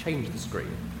able to change the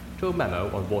screen to a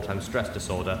memo on wartime stress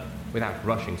disorder without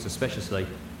rushing suspiciously.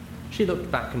 She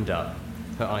looked back and up,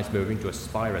 her eyes moving to a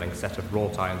spiralling set of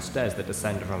wrought iron stairs that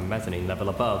descended from a mezzanine level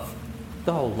above.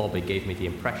 The whole lobby gave me the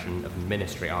impression of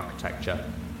ministry architecture.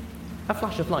 A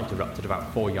flash of light erupted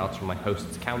about 4 yards from my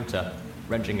host's counter,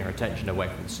 wrenching her attention away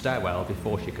from the stairwell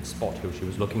before she could spot who she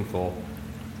was looking for.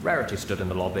 Rarity stood in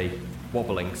the lobby,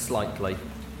 wobbling slightly.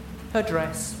 Her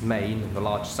dress, mane, and the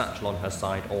large satchel on her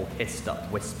side all hissed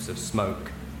up wisps of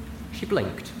smoke. She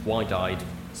blinked, wide-eyed,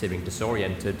 seeming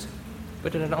disoriented,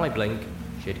 but in an eye blink,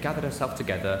 she had gathered herself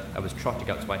together and was trotting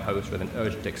up to my host with an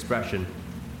urgent expression.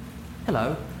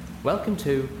 "Hello, welcome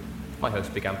to..." My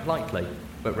host began politely,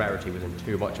 but Rarity was in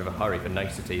too much of a hurry for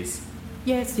niceties.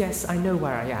 Yes, I know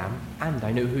where I am, and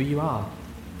I know who you are."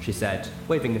 she said,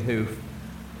 waving a hoof.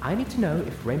 I need to know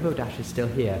if Rainbow Dash is still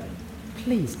here.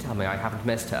 Please tell me I haven't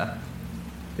missed her.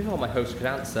 Before my host could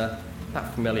answer,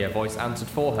 that familiar voice answered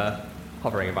for her.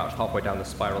 Hovering about halfway down the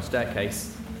spiral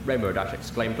staircase, Rainbow Dash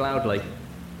exclaimed loudly,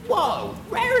 Whoa,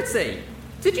 Rarity!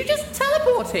 Did you just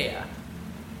teleport here?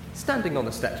 Standing on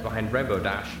the steps behind Rainbow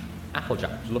Dash,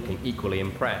 Applejack was looking equally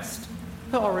impressed.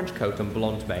 Her orange coat and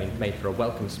blonde mane made her a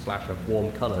welcome splash of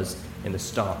warm colours in the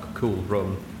stark, cool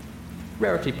room.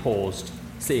 Rarity paused,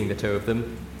 seeing the two of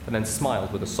them, and then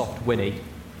smiled with a soft whinny.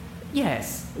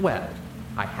 Yes, well,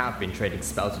 I have been trading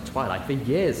spells at Twilight for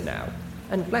years now,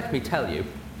 and let me tell you,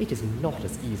 it is not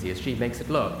as easy as she makes it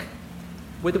look.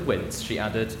 With a wince, she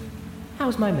added,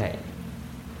 How's my mane?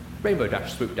 Rainbow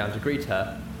Dash swooped down to greet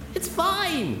her. It's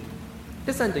fine!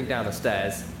 Descending down the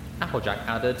stairs, Applejack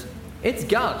added, It's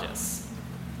gorgeous.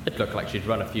 It looked like she'd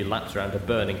run a few laps around a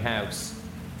burning house.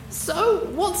 So,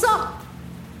 what's up?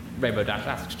 Rainbow Dash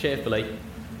asked cheerfully.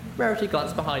 Rarity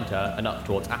glanced behind her and up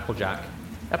towards Applejack,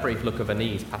 a brief look of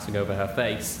unease passing over her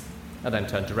face, and then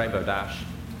turned to Rainbow Dash.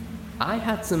 I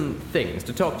had some things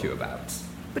to talk to you about,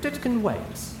 but it can wait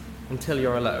until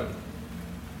you're alone.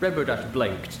 Rainbow Dash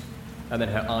blinked, and then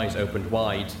her eyes opened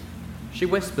wide. She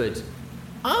whispered,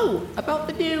 Oh, about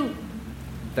the new...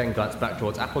 Then glanced back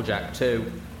towards Applejack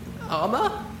too.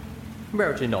 Armour?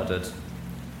 Rarity nodded.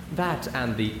 That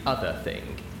and the other thing.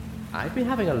 I've been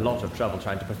having a lot of trouble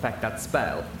trying to perfect that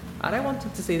spell, and I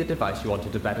wanted to see the device you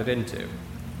wanted to bet it into.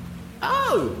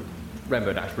 Oh!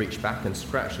 Rainbow Dash reached back and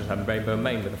scratched at her rainbow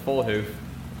mane with a forehoof.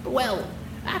 Well,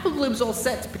 Applebloom's all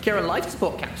set to procure a life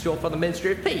support capsule for the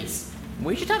Ministry of Peace.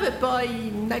 We should have it by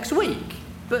next week.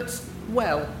 But,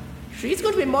 well, she's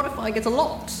going to be modifying it a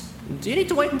lot. Do you need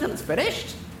to wait until it's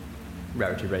finished?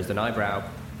 Rarity raised an eyebrow.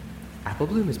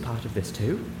 Applebloom is part of this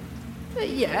too?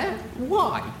 Yeah,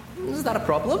 why? Is that a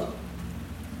problem?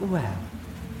 Well,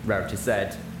 Rarity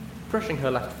said, brushing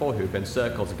her left forehoof in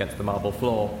circles against the marble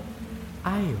floor.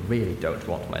 I really don't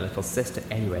want my little sister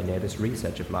anywhere near this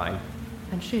research of mine,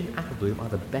 and she and Applebloom are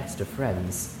the best of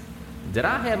friends. Did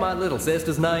I hear my little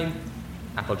sister's name?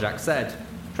 Applejack said,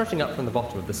 trotting up from the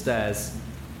bottom of the stairs.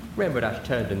 Rainbow Dash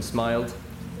turned and smiled.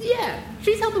 Yeah,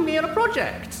 she's helping me on a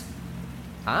project.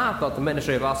 I thought the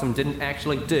Ministry of Awesome didn't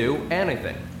actually do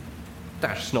anything.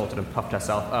 Dash snorted and puffed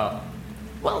herself up.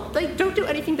 Well, they don't do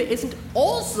anything that isn't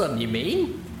awesome, you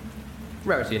mean?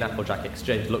 Rarity and Applejack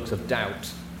exchanged looks of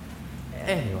doubt.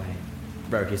 Anyway,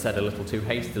 Rarity said a little too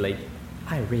hastily,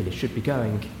 I really should be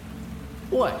going.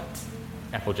 What?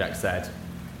 Applejack said.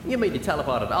 You mean you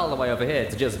teleported all the way over here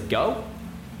to just go?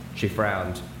 She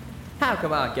frowned. How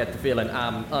come I get the feeling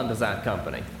I'm underside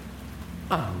company?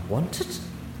 Unwanted?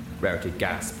 Rarity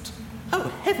gasped. Oh,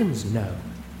 heavens no.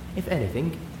 If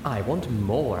anything, I want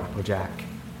more, Applejack.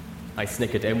 I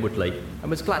snickered inwardly and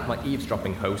was glad my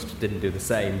eavesdropping host didn't do the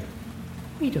same.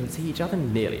 We don't see each other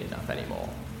nearly enough anymore.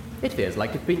 It feels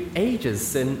like it's been ages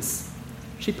since...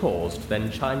 She paused,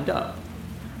 then chimed up.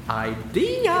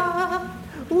 Idea!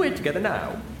 We're together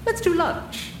now. Let's do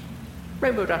lunch.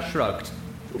 Rainbow Dash shrugged.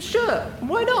 Sure,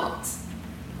 why not?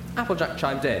 Applejack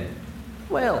chimed in.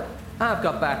 Well, I've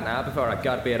got back now before I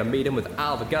got to be at a meeting with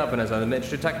all the governors of the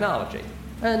Ministry of Technology.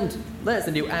 And there's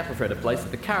a new apple fritter place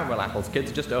that the Caramel Apples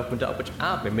kids just opened up, which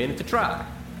I've been meaning to try.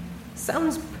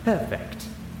 Sounds perfect.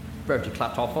 Rarity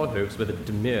clapped off her hooves with a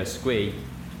demure squeak.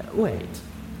 Wait,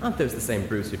 aren't those the same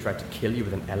Bruce who tried to kill you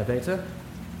with an elevator?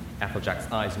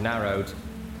 Applejack's eyes narrowed.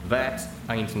 That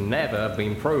ain't never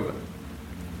been proven.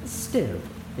 Still,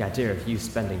 the idea of you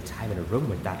spending time in a room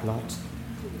with that lot.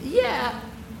 Yeah.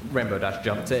 Rainbow Dash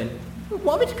jumped in.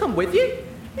 Want me to come with you?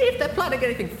 If they're planning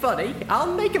anything funny,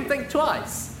 I'll make them think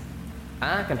twice.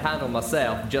 I can handle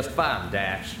myself just fine,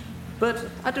 Dash. But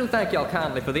I do thank y'all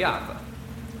kindly for the offer.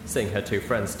 Seeing her two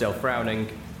friends still frowning,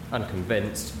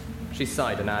 unconvinced, she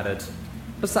sighed and added,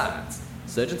 Besides,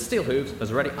 Sergeant Steelhooves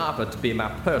has already offered to be my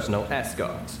personal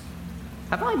escort.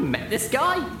 Have I met this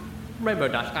guy? Rainbow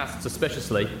Dash asked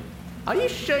suspiciously. Are you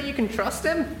sure you can trust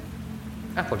him?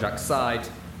 Applejack sighed.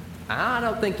 I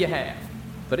don't think you have,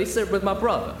 but he served with my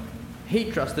brother. He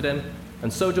trusted him,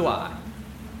 and so do I.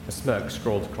 A smirk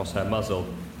scrawled across her muzzle.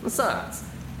 Besides,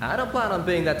 I don't plan on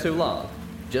being there too long,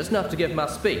 just enough to give my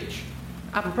speech.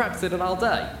 I've been practicing it all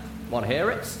day. Want to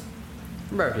hear it?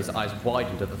 Rarity's eyes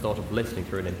widened at the thought of listening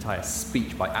through an entire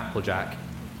speech by Applejack,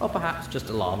 or perhaps just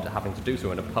alarmed at having to do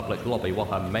so in a public lobby while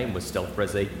her mane was still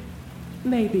frizzy.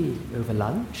 Maybe over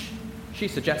lunch? She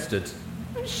suggested.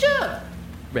 Sure!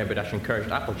 Rainbow Dash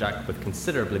encouraged Applejack with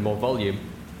considerably more volume.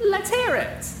 Let's hear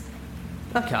it!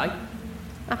 Okay.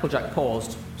 Applejack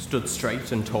paused, stood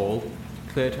straight and tall,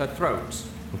 cleared her throat,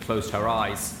 and closed her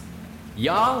eyes.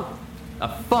 Y'all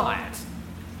are fired!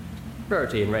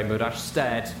 Rarity and Rainbow Dash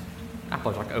stared.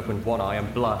 Applejack opened one eye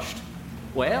and blushed.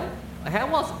 Well,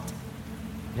 how was it?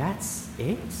 That's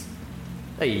it?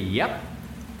 Yep.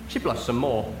 She blushed some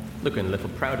more, looking a little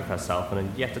proud of herself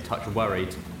and yet a touch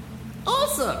worried.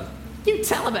 Awesome! You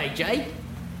tell him, AJ!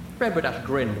 Rainbow Dash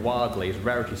grinned wildly as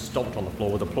Rarity stomped on the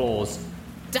floor with applause.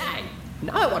 Dang!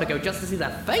 Now I want to go just to see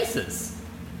their faces!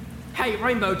 Hey,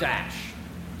 Rainbow Dash!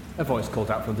 A voice called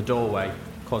out from the doorway,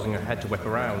 causing her head to whip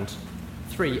around.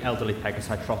 3 elderly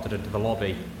Pegasi trotted into the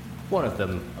lobby. One of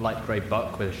them, a light grey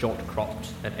buck with a short-cropped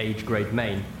and age-greyed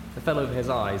mane that fell over his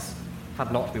eyes,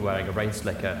 had not been wearing a rain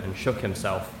slicker and shook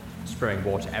himself, spraying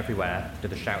water everywhere to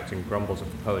the shouts and grumbles of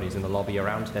the ponies in the lobby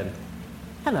around him.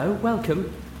 Hello,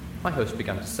 welcome, my host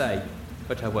began to say,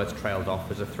 but her words trailed off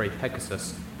as the 3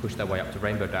 Pegasus pushed their way up to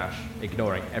Rainbow Dash,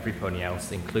 ignoring every pony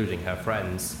else, including her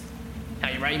friends.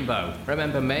 Hey Rainbow,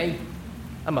 remember me?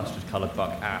 A mustard-coloured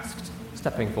buck asked,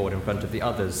 stepping forward in front of the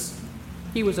others.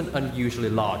 He was an unusually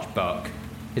large buck,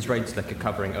 his rain slicker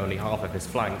covering only half of his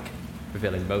flank,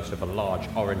 revealing most of a large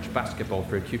orange basketball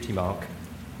through cutie mark.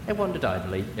 I wondered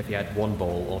idly if he had 1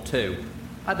 ball or 2,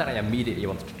 and then I immediately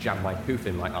wanted to jam my hoof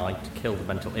in my eye to kill the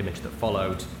mental image that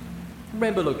followed.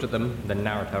 Rainbow looked at them, then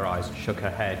narrowed her eyes and shook her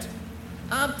head.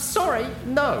 Sorry,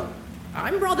 no.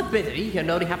 I'm rather busy and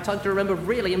only have time to remember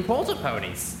really important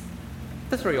ponies.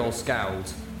 The 3 all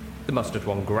scowled. The mustard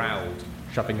one growled,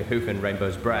 shoving a hoof in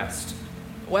Rainbow's breast.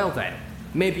 Well then,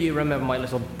 maybe you remember my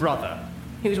little brother.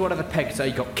 He was one of the pegs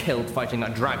that got killed fighting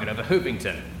that dragon over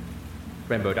Hoopington.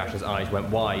 Rainbow Dash's eyes went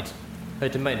wide. Her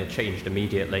demeanour changed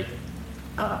immediately.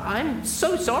 I'm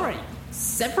so sorry.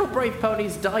 Several brave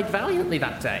ponies died valiantly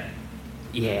that day.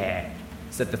 Yeah,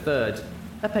 said the 3rd,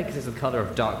 a Pegasus the colour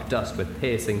of dark dust with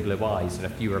piercing blue eyes and a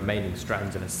few remaining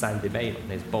strands of a sandy mane on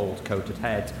his bald-coated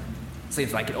head.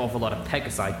 Seems like an awful lot of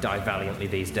Pegasi die valiantly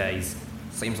these days.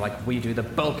 Seems like we do the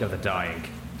bulk of the dying.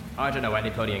 I don't know any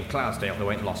pony in Cloudsdale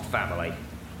who ain't lost family.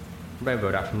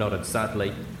 Rainbow Dash nodded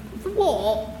sadly. The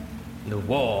war? The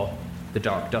war? The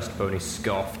dark dust pony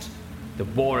scoffed. The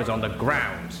war is on the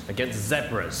ground, against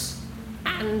zebras.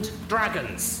 And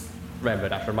dragons, Rainbow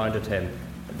Dash reminded him.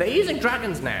 They're using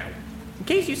dragons now, in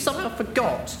case you somehow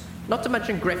forgot, not to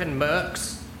mention griffin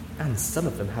mercs. And some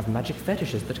of them have magic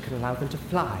fetishes that can allow them to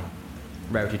fly.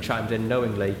 Rarity chimed in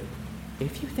knowingly.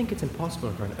 If you think it's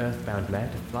impossible for an earthbound mare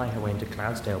to fly her way into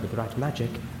Cloudsdale with the right magic,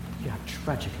 you have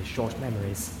tragically short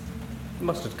memories. The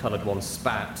mustard-coloured one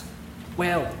spat.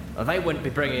 Well, they wouldn't be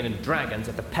bringing in dragons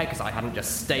if the Pegasi hadn't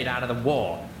just stayed out of the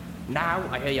war. Now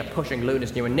I hear you're pushing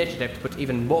Luna's new initiative to put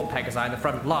even more Pegasi in the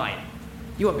front line.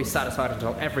 You won't be satisfied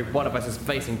until every one of us is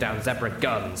facing down zebra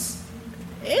guns.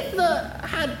 If the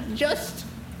had just...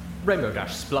 Rainbow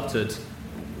Dash spluttered.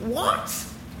 What?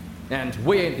 And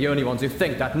we ain't the only ones who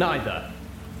think that neither.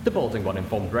 The balding one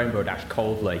informed Rainbow Dash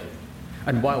coldly.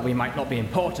 And while we might not be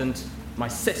important, my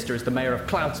sister is the mayor of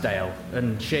Cloudsdale,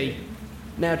 and she...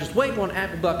 Now just wait one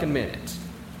applebucking minute,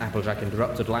 Applejack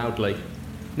interrupted loudly.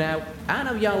 Now, I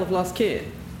know y'all have lost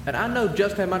kin, and I know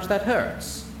just how much that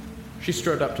hurts. She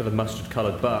strode up to the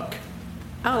mustard-coloured buck.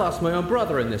 I lost my own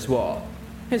brother in this war.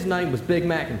 His name was Big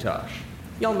Macintosh.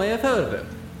 Y'all may have heard of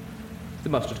him. The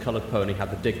mustard-coloured pony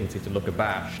had the dignity to look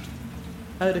abashed.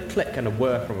 I heard a click and a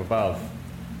whir from above.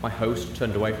 My host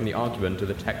turned away from the argument and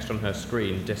the text on her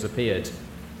screen disappeared,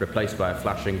 replaced by a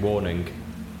flashing warning.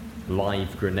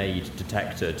 Live grenade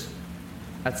detected.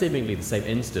 At seemingly the same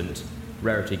instant,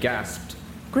 Rarity gasped,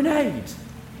 Grenade!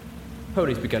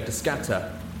 Ponies began to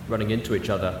scatter, running into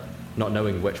each other, not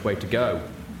knowing which way to go.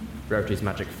 Rarity's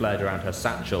magic flared around her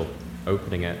satchel,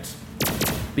 opening it.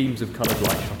 Beams of coloured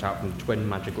light shot out from the twin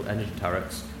magical energy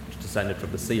turrets, which descended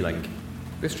from the ceiling.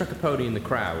 They struck a pony in the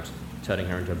crowd, turning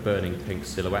her into a burning pink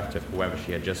silhouette of whoever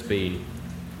she had just been.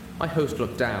 My host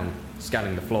looked down,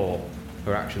 scanning the floor,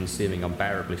 her actions seeming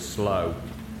unbearably slow.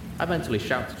 I mentally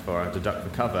shouted for her to duck for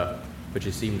cover, but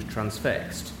she seemed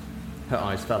transfixed. Her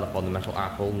eyes fell upon the metal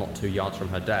apple not 2 yards from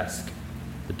her desk.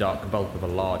 The dark bulk of a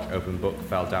large open book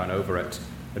fell down over it,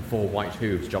 and 4 white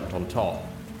hooves jumped on top.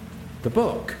 The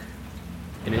book!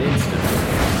 In an instant,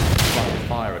 lighted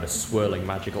fire and a swirling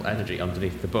magical energy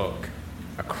underneath the book.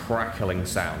 A crackling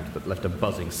sound that left a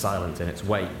buzzing silence in its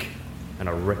wake, and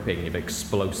a ripping of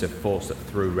explosive force that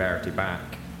threw Rarity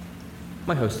back.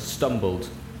 My host stumbled,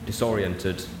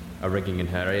 disoriented, a ringing in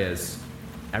her ears.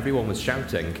 Everyone was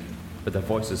shouting, but their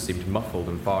voices seemed muffled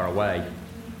and far away.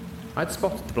 I'd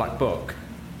spotted the black book.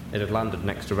 It had landed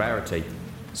next to Rarity,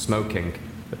 smoking,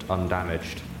 but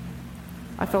undamaged.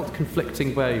 I felt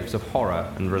conflicting waves of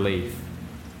horror and relief.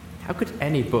 How could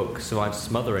any book survive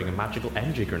smothering a magical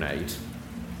energy grenade?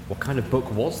 What kind of book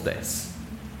was this?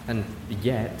 And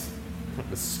yet,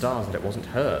 the stars that it wasn't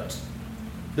hurt.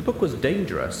 The book was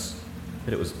dangerous,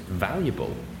 but it was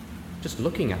valuable. Just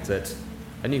looking at it,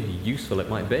 I knew how useful it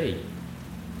might be.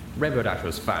 Rainbow Dash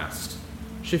was fast.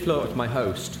 She flew up to my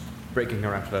host, breaking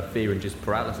her out of her fear-induced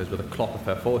paralysis with a clop of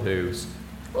her forehooves.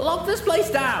 "Lock this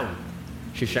place down!"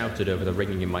 she shouted over the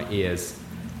ringing in my ears.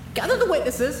 "Gather the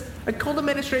witnesses and call the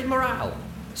Ministry of Morale.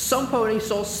 Some pony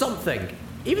saw something,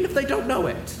 even if they don't know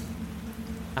it."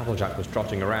 Applejack was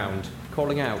trotting around,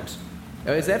 calling out,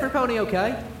 "Is every pony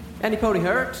okay? Any pony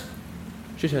hurt?"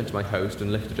 She turned to my host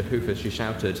and lifted a hoof as she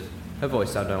shouted. Her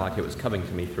voice sounded like it was coming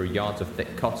to me through yards of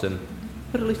thick cotton,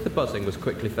 but at least the buzzing was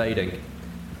quickly fading.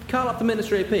 "Call up the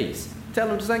Ministry of Peace. Tell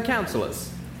them to send counsellors."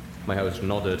 My host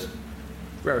nodded.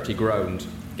 Rarity groaned,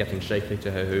 getting shakily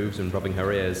to her hooves and rubbing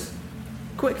her ears.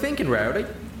 "Quick thinking, Rarity,"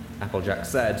 Applejack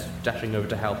said, dashing over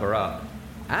to help her up.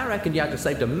 "I reckon you had to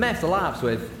saved a mess of lives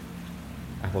with..."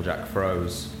 Applejack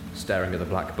froze, staring at the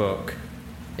black book.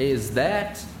 "Is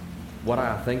that what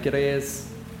I think it is?"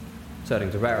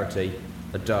 Turning to Rarity,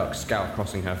 a dark scowl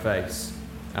crossing her face,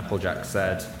 Applejack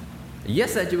said, "You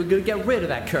said you were going to get rid of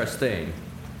that cursed thing."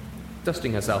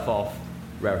 Dusting herself off,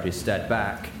 Rarity stared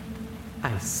back.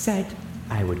 "I said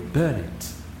I would burn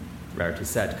it," Rarity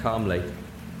said calmly,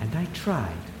 "and I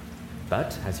tried.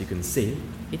 But, as you can see,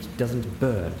 it doesn't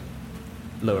burn."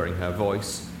 Lowering her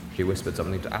voice, she whispered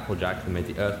something to Applejack that made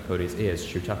the Earth Pony's ears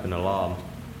shoot up in alarm.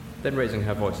 Then raising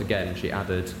her voice again, she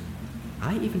added,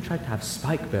 "I even tried to have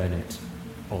Spike burn it.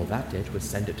 All that did was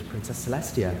send it to Princess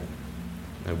Celestia."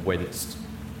 I winced.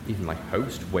 Even my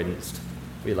host winced,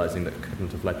 realizing that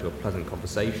couldn't have led to a pleasant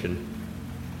conversation.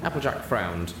 Applejack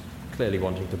frowned, clearly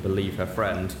wanting to believe her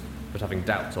friend, but having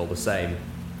doubts all the same.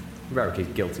 Rarity's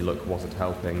guilty look wasn't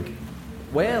helping.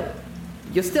 "Well,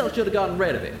 you still should have gotten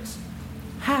rid of it."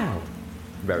 "How?"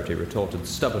 Rarity retorted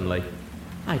stubbornly.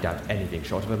 "I doubt anything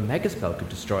short of a megaspell could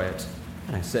destroy it,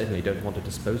 and I certainly don't want to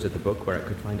dispose of the book where it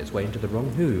could find its way into the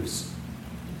wrong hooves."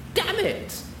 "Damn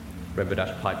it!" Rainbow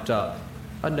Dash piped up,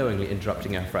 unknowingly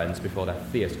interrupting her friends before their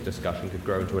fierce discussion could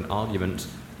grow into an argument.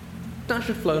 Dash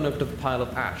had flown over to the pile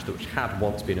of ash which had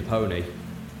once been a pony.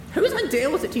 "Whose idea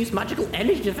was it to use magical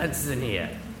energy defenses in here?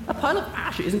 A pile of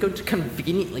ash isn't going to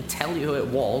conveniently tell you who it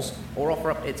was, or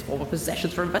offer up its former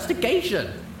possessions for investigation."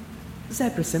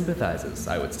 "Zebra sympathizers,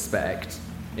 I would suspect,"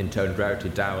 intoned Rarity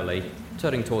dourly,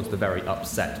 turning towards the very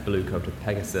upset blue-coated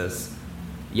Pegasus.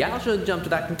 "Y'all shouldn't jump to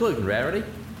that conclusion, Rarity,"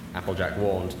 Applejack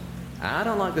warned. "I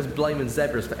don't like this blaming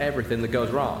zebras for everything that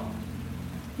goes wrong."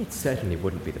 "It certainly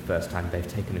wouldn't be the first time they've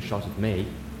taken a shot at me,"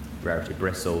 Rarity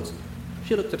bristled.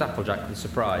 She looked at Applejack with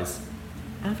surprise.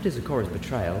 "After Zakara's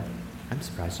betrayal, I'm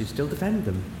surprised you still defend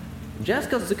them." "Just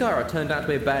because Zakara turned out to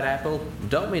be a bad apple,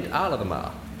 don't mean all of them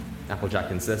are,"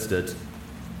 Applejack insisted.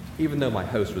 Even though my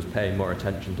host was paying more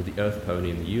attention to the Earth Pony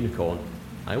and the Unicorn,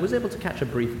 I was able to catch a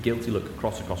brief guilty look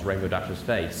across Rainbow Dash's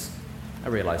face. I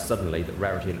realized suddenly that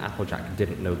Rarity and Applejack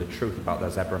didn't know the truth about their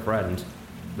zebra friend.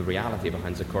 The reality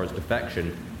behind Zakara's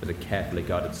defection was a carefully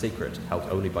guarded secret held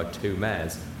only by 2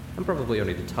 mares, and probably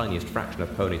only the tiniest fraction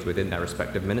of ponies within their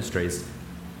respective ministries.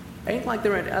 "Ain't like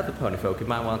there ain't other pony folk who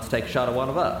might want to take a shot at one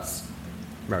of us."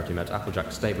 Rarity met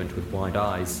Applejack's statement with wide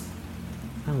eyes.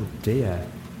 "Oh dear,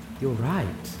 you're right."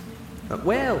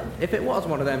 "Well, if it was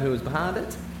one of them who was behind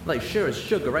it, they sure as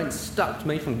sugar ain't stopped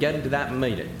me from getting to that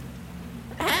meeting."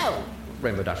 "Hell!"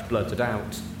 Rainbow Dash blurted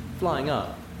out, flying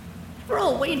up. "For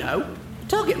all we know, the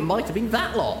target might have been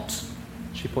that lot."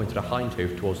 She pointed a hind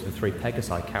hoof towards the 3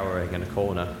 Pegasi cowering in a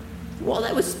corner. "What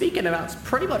they were speaking about's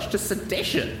pretty much just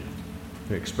sedition."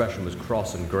 Her expression was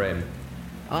cross and grim.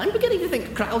 "I'm beginning to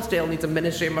think Cloudsdale needs a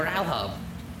Ministry of Morale hub."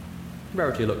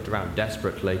 Rarity looked around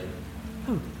desperately.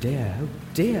 Oh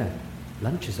dear.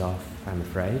 Lunch is off, I'm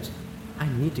afraid. I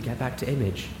need to get back to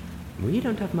Image. We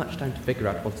don't have much time to figure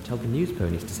out what to tell the news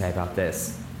ponies to say about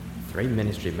this. 3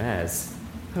 ministry mares.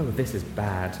 Oh, this is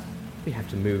bad. We have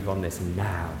to move on this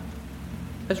now."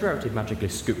 As Rarity magically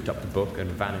scooped up the book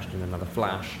and vanished in another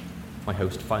flash, my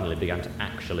host finally began to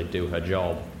actually do her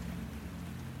job.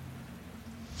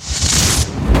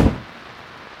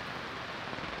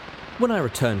 When I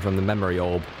returned from the memory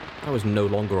orb, I was no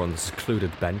longer on the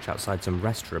secluded bench outside some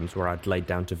restrooms where I'd laid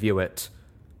down to view it.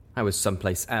 I was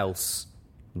someplace else,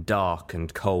 dark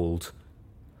and cold.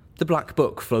 The black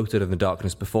book floated in the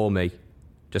darkness before me,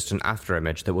 just an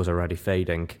afterimage that was already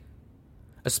fading.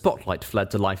 A spotlight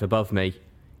fled to life above me,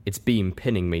 its beam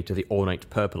pinning me to the ornate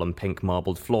purple and pink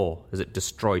marbled floor as it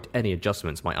destroyed any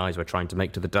adjustments my eyes were trying to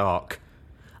make to the dark.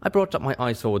 I brought up my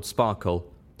eyes forward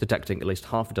sparkle, detecting at least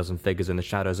 6 figures in the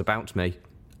shadows about me.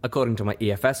 According to my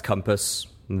EFS compass,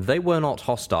 they were not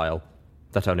hostile.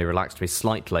 That only relaxed me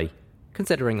slightly,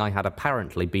 considering I had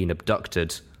apparently been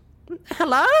abducted.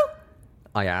 "Hello?"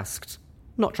 I asked.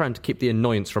 not trying to keep the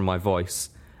annoyance from my voice.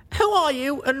 Who are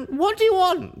you, and what do you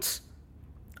want?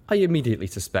 I immediately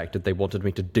suspected they wanted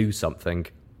me to do something,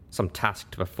 some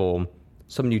task to perform,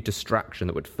 some new distraction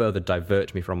that would further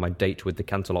divert me from my date with the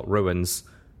Canterlot ruins.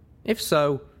 If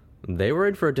so, they were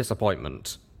in for a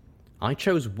disappointment. I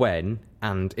chose when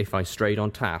and if I strayed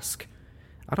on task,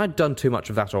 and I'd done too much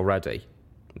of that already.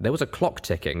 There was a clock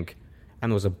ticking,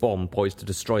 and there was a bomb poised to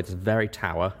destroy this very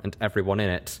tower and everyone in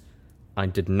it. I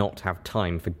did not have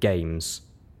time for games.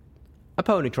 A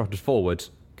pony trotted forward,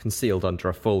 concealed under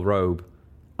a full robe.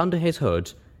 Under his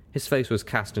hood, his face was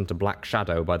cast into black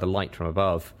shadow by the light from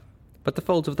above, but the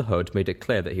folds of the hood made it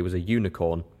clear that he was a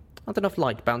unicorn, and enough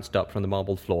light bounced up from the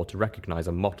marbled floor to recognise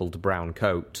a mottled brown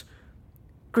coat.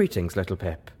 "Greetings, little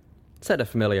Pip," said a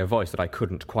familiar voice that I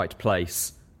couldn't quite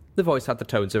place. The voice had the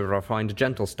tones of a refined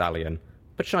gentle stallion,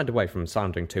 but shied away from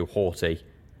sounding too haughty.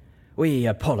 "We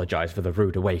apologise for the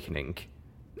rude awakening."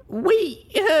 We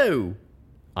who?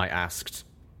 I asked,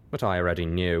 but I already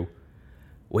knew.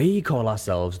 "We call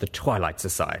ourselves the Twilight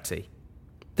Society,"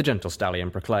 the gentle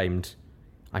stallion proclaimed.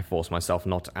 I forced myself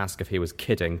not to ask if he was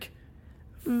kidding.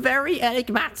 Very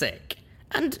enigmatic.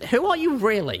 And who are you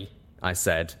really? I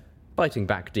said, biting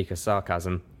back Dika's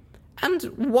sarcasm. And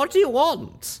what do you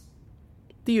want?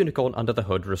 The unicorn under the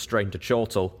hood restrained a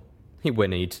chortle. He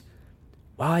whinnied.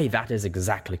 "Why, that is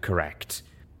exactly correct.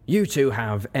 You two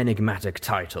have enigmatic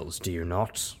titles, do you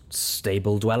not?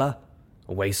 Stable Dweller?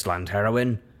 Wasteland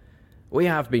Heroine? We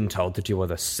have been told that you are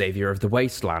the saviour of the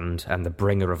wasteland and the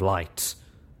bringer of light."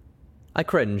 I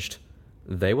cringed.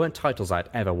 They weren't titles I'd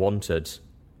ever wanted,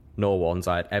 nor ones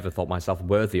I had ever thought myself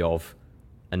worthy of.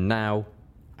 And now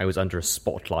I was under a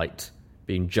spotlight,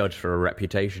 being judged for a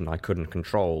reputation I couldn't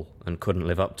control and couldn't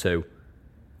live up to.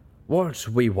 "What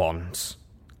we want,"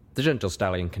 the gentle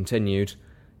stallion continued,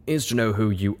 "is to know who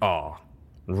you are,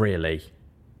 really."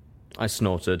 I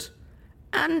snorted.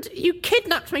 "And you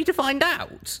kidnapped me to find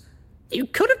out? You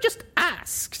could have just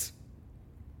asked."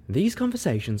 "These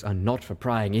conversations are not for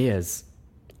prying ears,"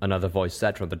 another voice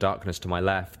said from the darkness to my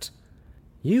left.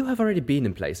 "You have already been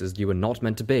in places you were not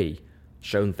meant to be,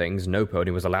 shown things no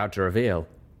pony was allowed to reveal,"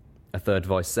 a third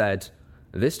voice said,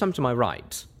 this time to my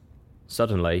right.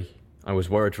 Suddenly, I was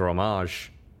worried for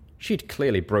Homage. She'd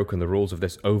clearly broken the rules of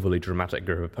this overly dramatic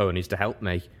group of ponies to help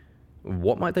me.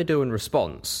 What might they do in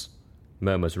response?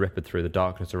 Murmurs rippled through the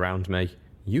darkness around me.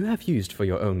 "You have used for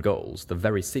your own goals the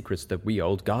very secrets that we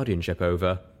hold guardianship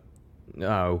over."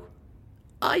 "Oh."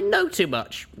 "I know too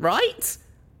much, right?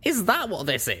 Is that what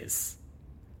this is?"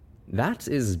 "That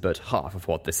is but half of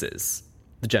what this is,"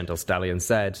 the gentle stallion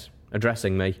said,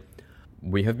 addressing me.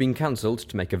 "We have been counselled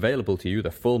to make available to you the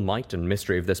full might and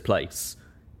mystery of this place.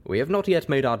 We have not yet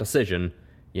made our decision,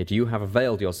 yet you have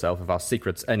availed yourself of our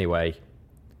secrets anyway."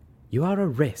 "You are a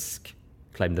risk,"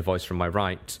 claimed the voice from my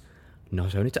right,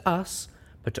 "not only to us,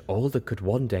 but to all that could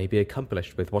one day be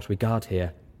accomplished with what we guard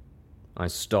here." I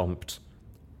stomped.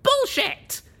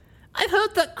 Bullshit! I've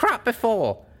heard that crap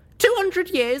before. 200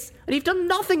 years, and you've done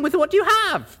nothing with what you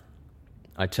have.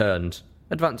 I turned,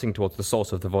 advancing towards the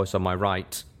source of the voice on my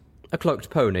right. A cloaked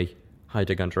pony,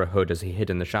 hiding under a hood as he hid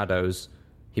in the shadows.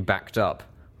 He backed up,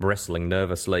 bristling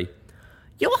nervously.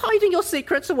 "You're hiding your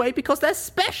secrets away because they're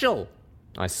special,"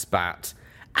 I spat.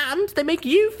 "and they make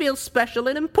you feel special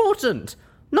and important,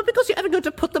 not because you're ever going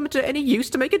to put them to any use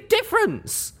to make a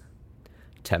difference."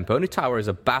 "Temponi Tower is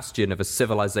a bastion of a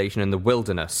civilization in the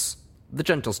wilderness," the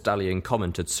gentle stallion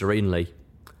commented serenely.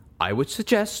 "I would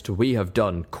suggest we have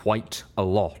done quite a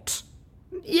lot."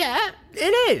 "Yeah,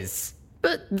 it is.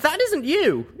 But that isn't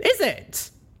you, is it?"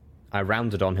 I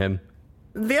rounded on him.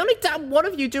 "The only damn one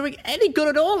of you doing any good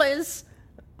at all is..."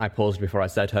 I paused before I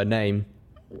said her name.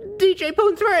 "DJ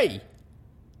Pone 3.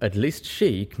 "At least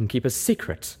she can keep a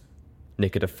secret,"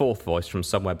 nickered a fourth voice from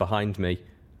somewhere behind me.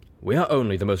 "We are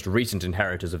only the most recent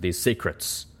inheritors of these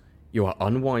secrets. You are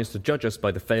unwise to judge us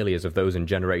by the failures of those in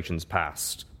generations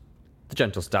past," the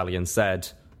gentle stallion said.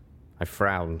 I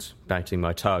frowned, biting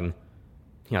my tongue.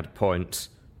 He had a point.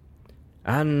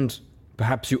 "And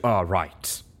perhaps you are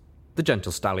right," the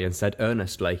gentle stallion said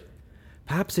earnestly.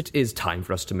 "Perhaps it is time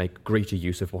for us to make greater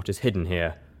use of what is hidden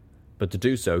here. But to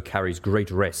do so carries great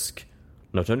risk,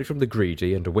 not only from the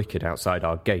greedy and wicked outside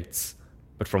our gates,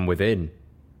 but from within.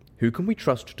 Who can we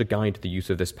trust to guide the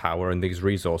use of this power and these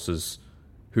resources?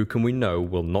 Who can we know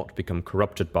will not become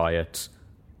corrupted by it?"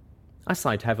 I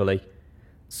sighed heavily.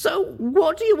 "So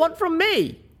what do you want from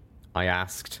me?" I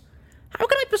asked. "How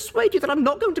can I persuade you that I'm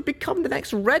not going to become the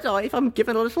next Red Eye if I'm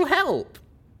given a little help?"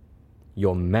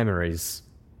 "Your memories."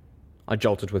 I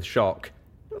jolted with shock.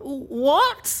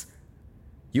 "What?"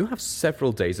 "You have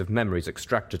several days of memories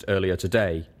extracted earlier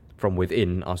today, from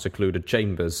within our secluded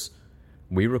chambers.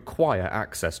 We require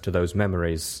access to those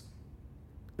memories.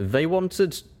 They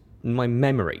wanted my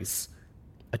memories.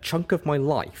 A chunk of my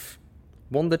life.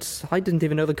 One that I didn't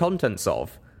even know the contents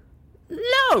of.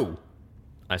 No!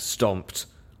 I stomped.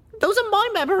 Those are my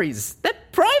memories. They're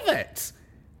private.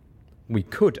 We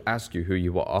could ask you who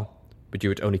you are, but you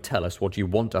would only tell us what you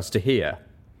want us to hear.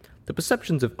 The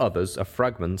perceptions of others are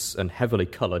fragments and heavily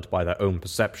coloured by their own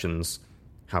perceptions.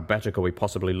 How better could we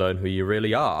possibly learn who you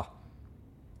really are?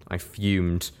 I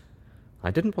fumed.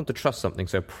 I didn't want to trust something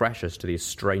so precious to these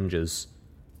strangers.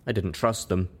 I didn't trust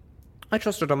them. I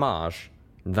trusted Homage.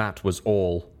 That was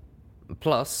all.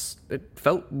 Plus, it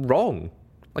felt wrong,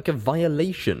 like a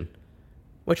violation,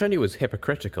 which I knew was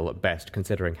hypocritical at best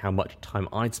considering how much time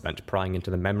I'd spent prying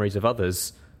into the memories of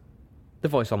others. The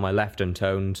voice on my left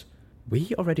intoned,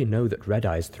 "We already know that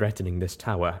Red-Eye is threatening this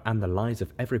tower and the lives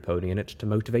of every pony in it to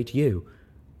motivate you.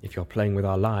 If you're playing with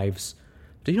our lives,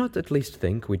 do you not at least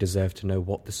think we deserve to know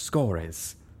what the score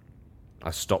is?" I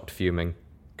stopped fuming,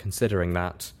 considering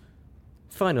that.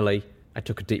 Finally, I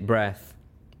took a deep breath.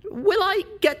 "Will I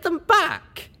get them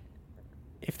back?"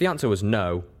 If the answer was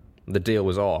no, the deal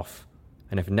was off,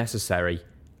 and if necessary,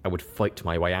 I would fight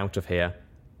my way out of here.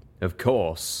 Of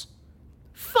course.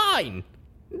 Fine!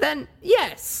 Then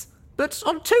yes, but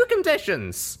on 2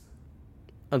 conditions.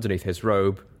 Underneath his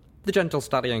robe, the gentle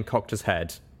stallion cocked his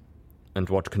head. And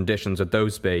what conditions would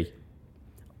those be?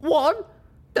 1.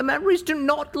 The memories do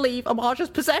not leave Homage's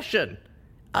possession.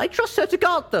 I trust her to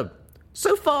guard them.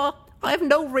 So far, I have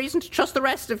no reason to trust the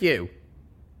rest of you.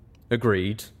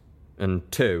 Agreed. And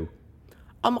 2.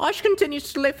 Homage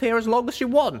continues to live here as long as she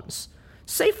wants,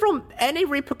 safe from any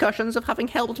repercussions of having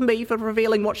helped me for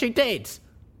revealing what she did.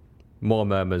 More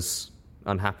murmurs,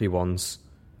 unhappy ones.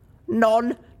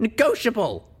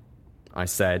 Non-negotiable, I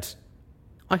said.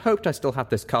 I hoped I still had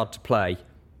this card to play.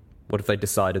 What if they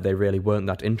decided they really weren't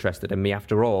that interested in me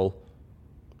after all?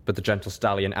 But the gentle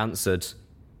stallion answered,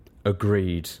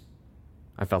 "Agreed."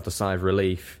 I felt a sigh of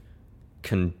relief.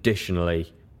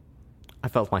 Conditionally. I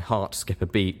felt my heart skip a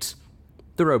beat.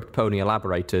 The robed pony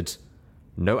elaborated.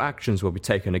 No actions will be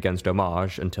taken against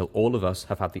Homage until all of us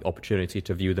have had the opportunity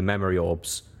to view the memory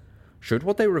orbs. Should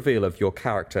what they reveal of your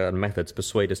character and methods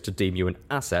persuade us to deem you an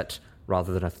asset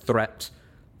rather than a threat,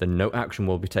 then no action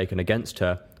will be taken against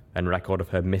her, and record of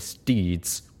her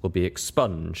misdeeds will be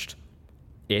expunged.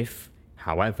 If,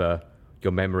 however,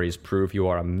 your memories prove you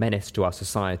are a menace to our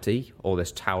society, or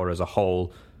this tower as a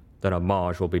whole, then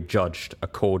Homage will be judged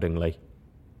accordingly.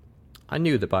 I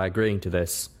knew that by agreeing to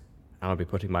this, I would be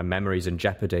putting my memories in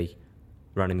jeopardy,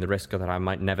 running the risk that I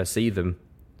might never see them.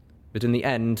 But in the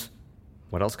end,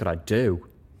 what else could I do?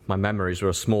 My memories were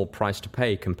a small price to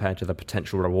pay compared to the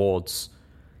potential rewards.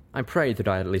 I prayed that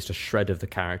I had at least a shred of the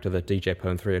character that DJ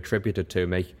Pone 3 attributed to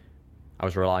me. I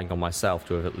was relying on myself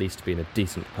to have at least been a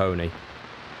decent pony.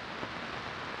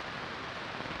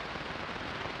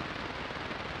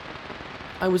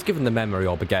 I was given the memory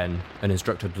orb again, and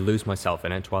instructed to lose myself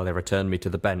in it while they returned me to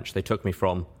the bench they took me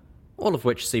from, all of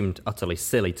which seemed utterly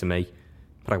silly to me,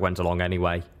 but I went along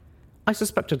anyway. I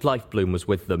suspected Lifebloom was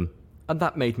with them, and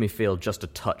that made me feel just a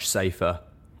touch safer,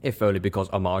 if only because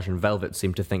Homage and Velvet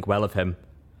seemed to think well of him.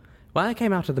 When I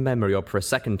came out of the memory orb for a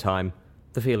second time,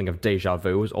 the feeling of déjà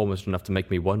vu was almost enough to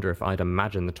make me wonder if I'd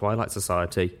imagined the Twilight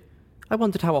Society. I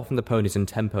wondered how often the ponies in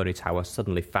Tenpony Tower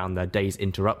suddenly found their days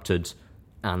interrupted,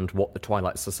 and what the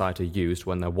Twilight Society used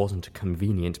when there wasn't a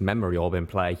convenient memory orb in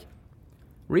play.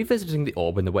 Revisiting the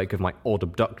orb in the wake of my odd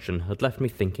abduction had left me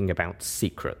thinking about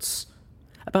secrets,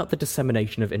 about the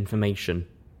dissemination of information.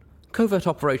 Covert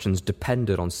operations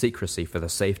depended on secrecy for the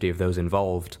safety of those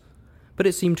involved, but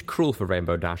it seemed cruel for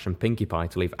Rainbow Dash and Pinkie Pie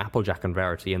to leave Applejack and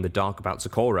Rarity in the dark about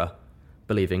Sakura,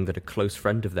 believing that a close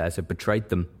friend of theirs had betrayed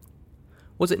them.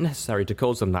 Was it necessary to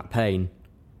cause them that pain?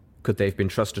 Could they have been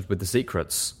trusted with the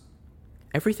secrets?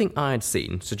 Everything I had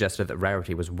seen suggested that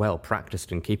Rarity was well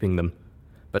practiced in keeping them.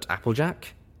 But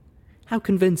Applejack? How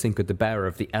convincing could the bearer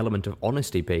of the element of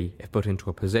honesty be if put into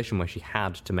a position where she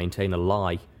had to maintain a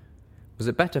lie? Was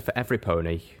it better for every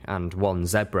pony, and one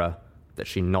zebra, that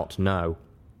she not know?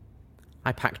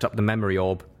 I packed up the memory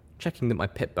orb, checking that my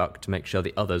pitbuck to make sure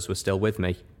the others were still with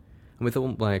me, and with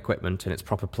all my equipment in its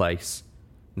proper place.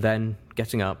 Then,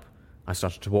 getting up, I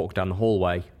started to walk down the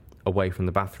hallway, away from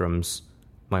the bathrooms.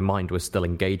 My mind was still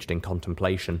engaged in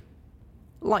contemplation.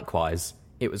 Likewise,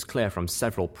 it was clear from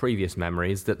several previous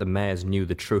memories that the mares knew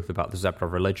the truth about the zebra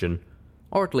religion,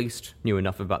 or at least knew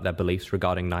enough about their beliefs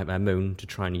regarding Nightmare Moon to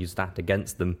try and use that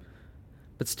against them.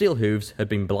 But Steelhooves had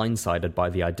been blindsided by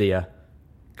the idea.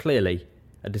 Clearly,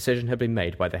 a decision had been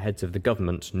made by the heads of the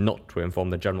government not to inform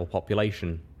the general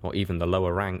population, or even the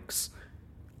lower ranks.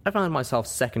 I found myself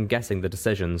second-guessing the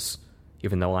decisions,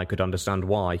 even though I could understand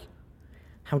why.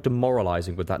 How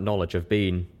demoralising would that knowledge have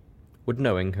been? Would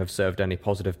knowing have served any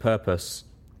positive purpose?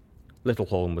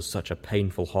 Littlehorn was such a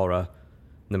painful horror,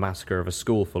 the massacre of a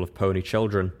school full of pony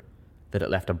children, that it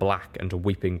left a black and a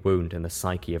weeping wound in the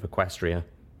psyche of Equestria.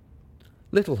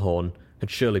 Littlehorn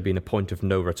had surely been a point of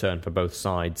no return for both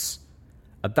sides.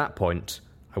 At that point,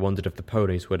 I wondered if the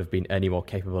ponies would have been any more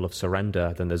capable of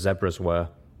surrender than the zebras were.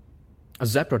 A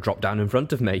zebra dropped down in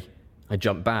front of me. I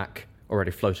jumped back,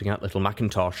 already floating out little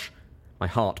Macintosh, my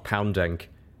heart pounding,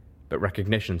 but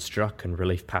recognition struck and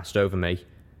relief passed over me.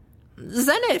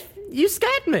 "Zenith, you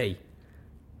scared me!"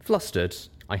 Flustered,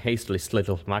 I hastily slid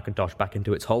little Macintosh back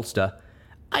into its holster.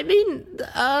 "I mean,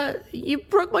 you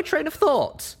broke my train of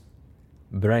thought."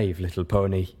 "Brave little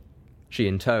pony," she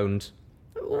intoned.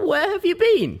 "Where have you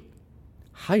been?"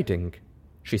 "Hiding,"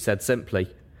 she said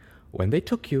simply. "When they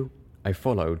took you, I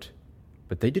followed.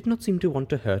 But they did not seem to want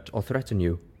to hurt or threaten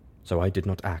you, so I did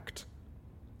not act."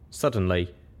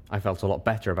 Suddenly, I felt a lot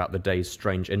better about the day's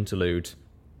strange interlude.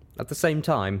 At the same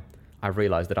time, I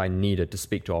realised that I needed to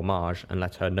speak to Homage and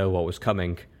let her know what was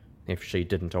coming, if she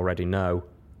didn't already know.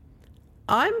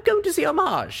 "I'm going to see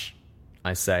Homage,"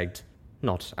 I said,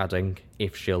 not adding,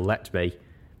 "if she'll let me."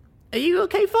 "Are you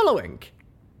okay following?"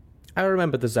 I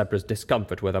remembered the zebra's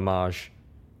discomfort with Homage,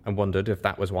 and wondered if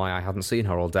that was why I hadn't seen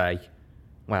her all day.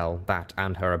 Well, that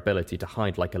and her ability to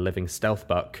hide like a living stealth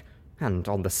buck, and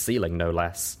on the ceiling no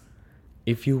less.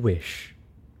 "If you wish."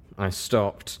 I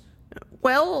stopped.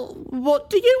 "Well, what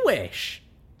do you wish?"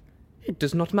 "It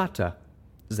does not matter,"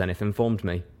 Zenith informed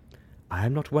me. "I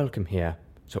am not welcome here,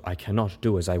 so I cannot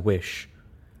do as I wish.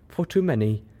 For too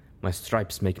many, my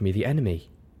stripes make me the enemy.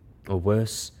 Or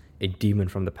worse, a demon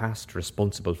from the past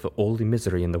responsible for all the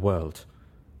misery in the world."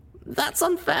 "That's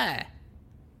unfair."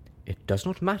 "It does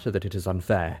not matter that it is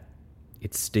unfair.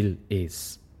 It still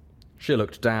is." She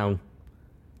looked down.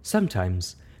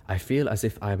 "Sometimes I feel as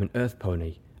if I am an earth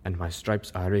pony, and my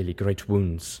stripes are really great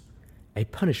wounds. A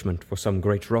punishment for some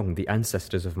great wrong the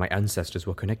ancestors of my ancestors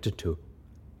were connected to."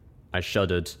 I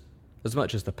shuddered, as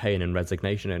much as the pain and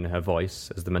resignation in her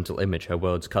voice as the mental image her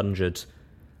words conjured.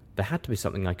 There had to be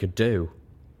something I could do.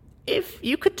 "If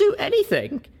you could do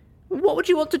anything, what would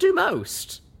you want to do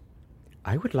most?"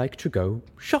 "I would like to go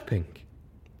shopping,"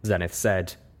 Zenith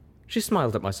said. She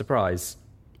smiled at my surprise.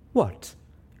 "What?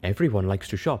 Everyone likes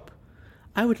to shop.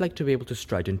 I would like to be able to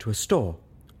stride into a store,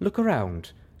 look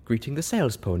around, greeting the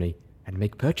sales pony, and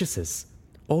make purchases,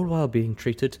 all while being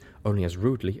treated only as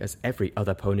rudely as every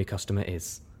other pony customer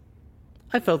is."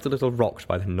 I felt a little rocked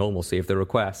by the normalcy of the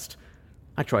request.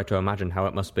 I tried to imagine how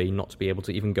it must be not to be able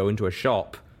to even go into a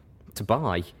shop. To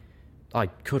buy. I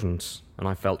couldn't, and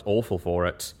I felt awful for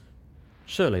it.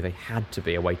 Surely there had to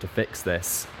be a way to fix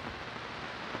this.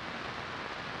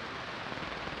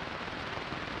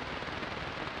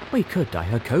 "We could dye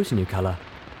her coat a new colour,"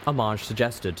 Homage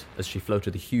suggested as she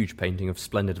floated the huge painting of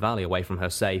Splendid Valley away from her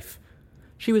safe.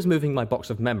 She was moving my box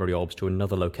of memory orbs to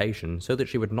another location so that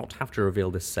she would not have to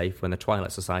reveal this safe when the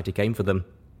Twilight Society came for them.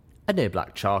 A near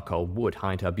black charcoal would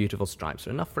hide her beautiful stripes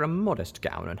enough for a modest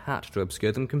gown and hat to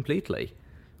obscure them completely,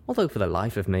 although for the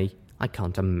life of me, I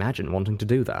can't imagine wanting to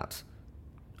do that.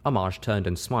 Homage turned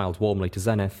and smiled warmly to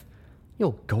Zenith.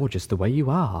 "You're gorgeous the way you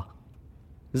are."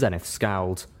 Zenith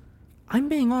scowled. "I'm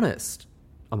being honest,"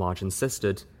 Homage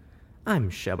insisted. "I'm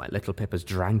sure my little Pip has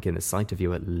drank in the sight of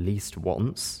you at least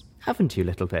once. Haven't you,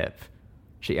 little Pip?"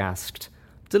 she asked,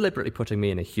 deliberately putting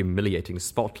me in a humiliating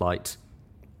spotlight.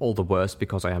 All the worse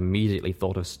because I immediately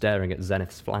thought of staring at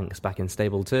Zenith's flanks back in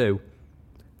stable 2.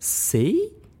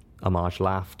 "See?" Homage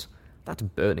laughed.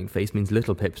 "That burning face means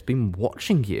little Pip's been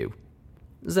watching you."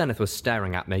 Zenith was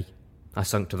staring at me. I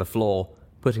sunk to the floor,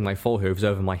 putting my forehooves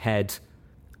over my head.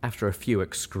 After a few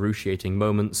excruciating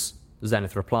moments,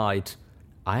 Zenith replied,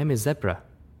 "I am a zebra,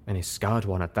 and a scarred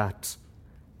one at that."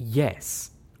 "Yes,"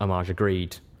 Homage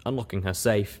agreed, unlocking her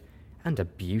safe, "and a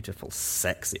beautiful,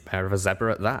 sexy pair of a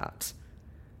zebra at that."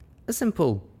 A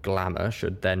simple glamour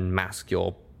should then mask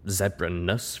your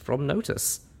zebra-ness from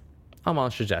notice,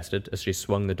 Homage suggested as she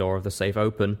swung the door of the safe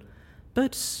open.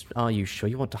 "But are you sure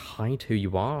you want to hide who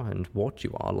you are and what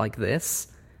you are like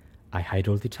this?" "I hide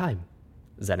all the time,"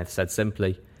 Zenith said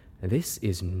simply. "This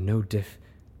is no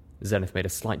Zenith made a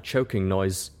slight choking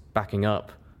noise, backing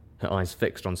up, her eyes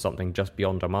fixed on something just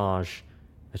beyond Homage.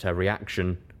 At her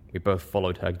reaction, we both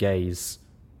followed her gaze.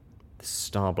 The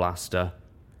Star Blaster.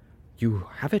 "You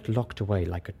have it locked away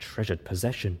like a treasured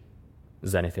possession,"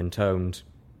 Zenith intoned.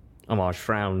 Homage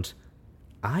frowned.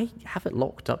 "I have it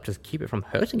locked up to keep it from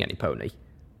hurting any pony.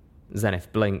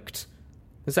 Zenith blinked.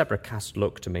 The zebra cast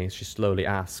look to me as she slowly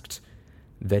asked,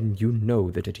 "Then you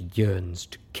know that it yearns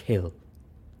to kill."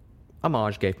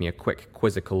 Amaj gave me a quick,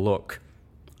 quizzical look.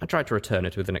 I tried to return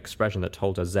it with an expression that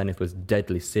told her Zenith was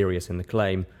deadly serious in the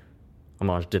claim.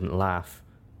 Amaj didn't laugh.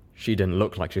 She didn't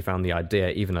look like she found the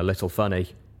idea even a little funny.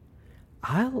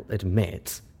 "I'll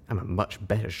admit, I'm a much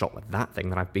better shot with that thing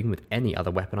than I've been with any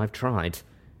other weapon I've tried,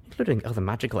 including other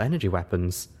magical energy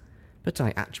weapons. But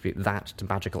I attribute that to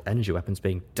magical energy weapons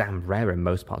being damn rare in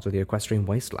most parts of the Equestrian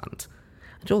wasteland,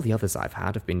 and all the others I've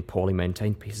had have been poorly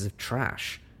maintained pieces of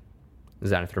trash."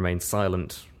 Zenith remained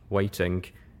silent, waiting.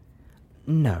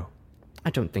 "No, I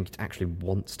don't think it actually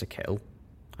wants to kill.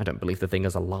 I don't believe the thing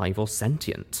is alive or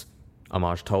sentient,"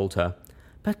 Amaj told her.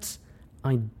 "But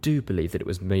I do believe that it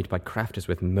was made by crafters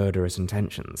with murderous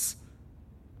intentions."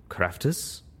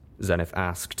 "Crafters?" Zenith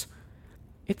asked.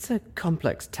 "It's a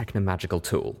complex technomagical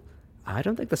tool. I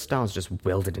don't think the stars just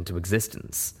willed it into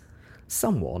existence.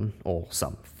 Someone, or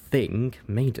something,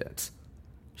 made it."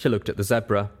 She looked at the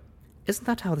zebra. "Isn't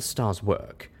that how the stars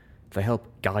work? They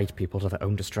help guide people to their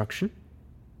own destruction?"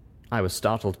 I was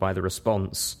startled by the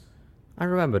response. I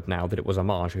remembered now that it was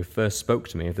Amaj who first spoke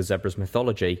to me of the zebra's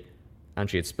mythology, and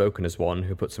she had spoken as one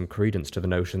who put some credence to the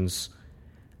notions.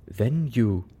 "Then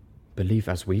you believe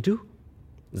as we do?"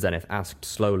 Zenith asked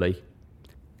slowly.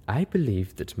 "I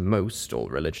believe that most all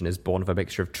religion is born of a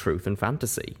mixture of truth and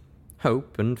fantasy,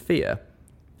 hope and fear.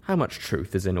 How much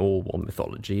truth is in all one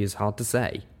mythology is hard to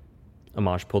say."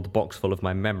 Amaj pulled the box full of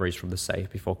my memories from the safe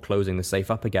before closing the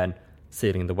safe up again,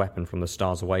 sealing the weapon from the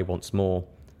stars away once more.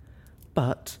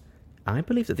 "But I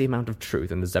believe that the amount of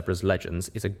truth in the zebra's legends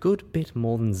is a good bit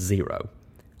more than zero.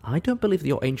 I don't believe that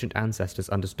your ancient ancestors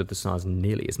understood the stars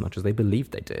nearly as much as they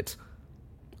believed they did."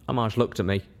 Amaj looked at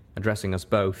me, addressing us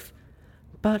both.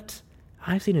 "But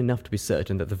I've seen enough to be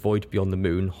certain that the void beyond the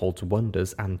moon holds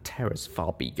wonders and terrors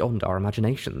far beyond our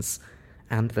imaginations,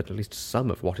 and that at least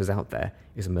some of what is out there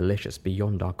is malicious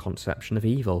beyond our conception of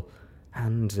evil,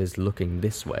 and is looking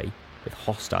this way with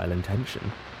hostile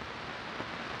intention."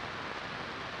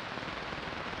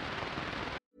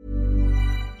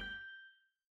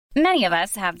 Many of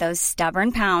us have those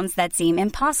stubborn pounds that seem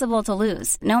impossible to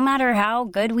lose, no matter how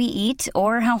good we eat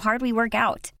or how hard we work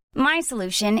out. My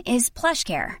solution is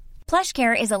PlushCare.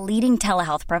 PlushCare is a leading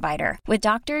telehealth provider with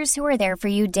doctors who are there for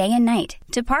you day and night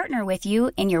to partner with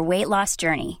you in your weight loss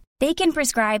journey. They can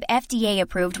prescribe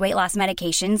FDA-approved weight loss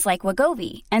medications like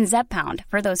Wegovy and Zepbound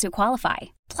for those who qualify.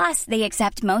 Plus, they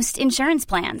accept most insurance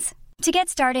plans. To get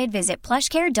started, visit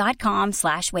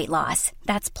plushcare.com/weightloss.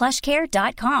 That's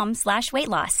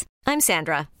plushcare.com/weightloss. I'm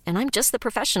Sandra, and I'm just the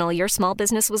professional your small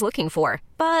business was looking for.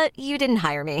 But you didn't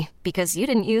hire me because you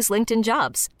didn't use LinkedIn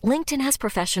Jobs. LinkedIn has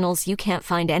professionals you can't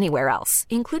find anywhere else,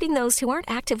 including those who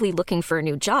aren't actively looking for a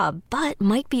new job, but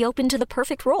might be open to the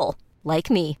perfect role,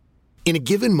 like me. In a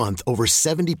given month, over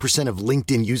 70% of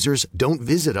LinkedIn users don't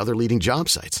visit other leading job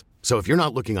sites. So if you're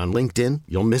not looking on LinkedIn,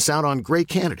 you'll miss out on great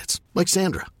candidates, like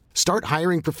Sandra. Start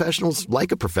hiring professionals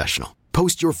like a professional.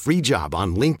 Post your free job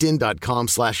on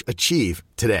linkedin.com/achieve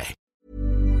today.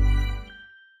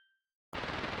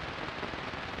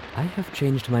 "I have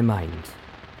changed my mind,"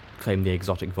 claimed the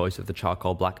exotic voice of the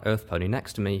charcoal black earth pony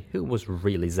next to me, who was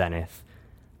really Zenith.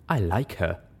 "I like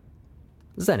her."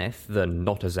 Zenith, the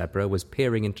not a zebra, was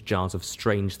peering into jars of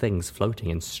strange things floating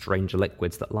in strange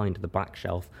liquids that lined the back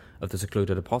shelf of the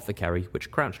secluded apothecary,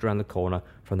 which crouched around the corner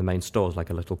from the main stores like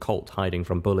a little colt hiding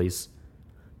from bullies.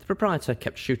 The proprietor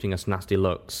kept shooting us nasty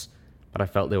looks, but I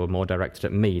felt they were more directed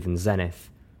at me than Zenith.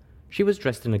 She was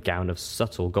dressed in a gown of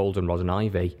subtle goldenrod and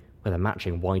ivy, with a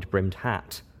matching wide-brimmed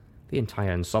hat. The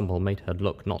entire ensemble made her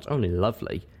look not only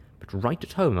lovely, but right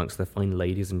at home amongst the fine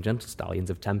ladies and gentle stallions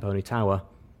of Tempony Tower.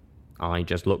 I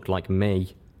just looked like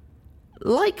me.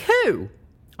 "Like who?"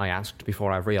 I asked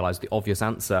before I realised the obvious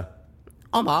answer.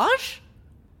 "Amaj?"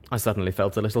 I suddenly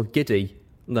felt a little giddy.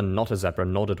 The not a zebra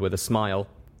nodded with a smile.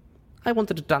 I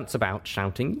wanted to dance about,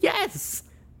 shouting, "Yes!"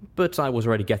 But I was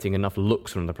already getting enough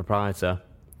looks from the proprietor.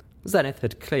 Zenith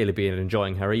had clearly been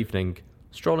enjoying her evening,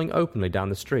 strolling openly down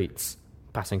the streets,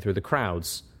 passing through the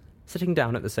crowds, sitting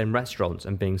down at the same restaurants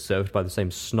and being served by the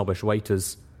same snobbish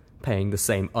waiters, paying the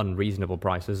same unreasonable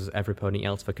prices as every pony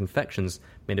else for confections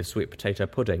made of sweet potato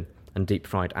pudding and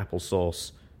deep-fried apple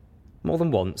sauce. More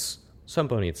than once, some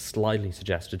pony had slyly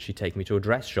suggested she take me to a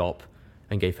dress shop,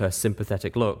 and gave her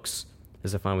sympathetic looks,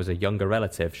 as if I was a younger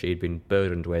relative she had been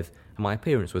burdened with, and my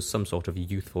appearance was some sort of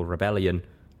youthful rebellion.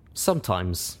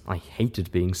 Sometimes I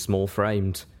hated being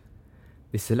small-framed.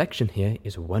 "The selection here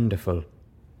is wonderful,"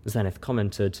 Zenith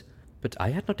commented, "but I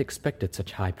had not expected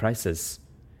such high prices."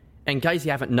 "In case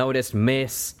you haven't noticed,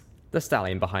 miss," the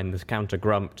stallion behind the counter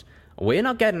grumped, We're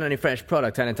not getting any fresh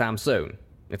product anytime soon.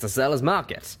 It's a seller's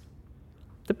market.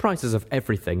 The prices of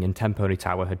everything in Tempone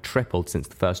Tower had tripled since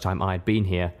the first time I had been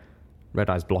here.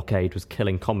 Red-Eye's blockade was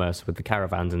killing commerce with the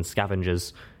caravans and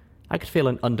scavengers. I could feel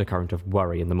an undercurrent of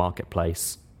worry in the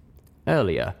marketplace.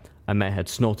 Earlier, a mayor had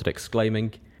snorted,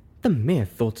 exclaiming, "The mere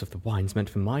thoughts of the wines meant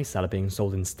for my cellar being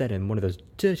sold instead in one of those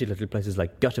dirty little places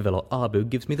like Gutterville or Arbu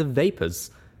gives me the vapours."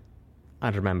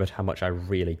 I'd remembered how much I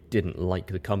really didn't like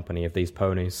the company of these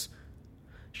ponies.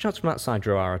 Shouts from outside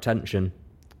drew our attention.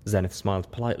 Zenith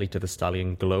smiled politely to the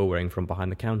stallion glowering from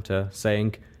behind the counter,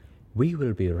 saying, "We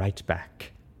will be right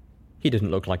back." He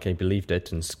didn't look like he believed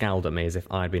it and scowled at me as if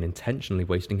I had been intentionally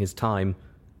wasting his time.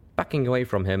 Backing away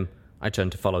from him, I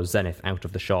turned to follow Zenith out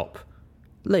of the shop.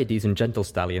 Ladies and gentle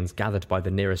stallions gathered by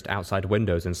the nearest outside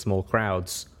windows in small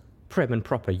crowds. Prim and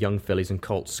proper young fillies and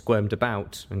colts squirmed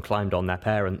about and climbed on their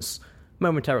parents,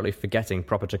 momentarily forgetting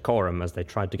proper decorum as they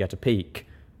tried to get a peek.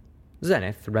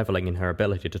 Zenith, revelling in her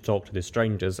ability to talk to the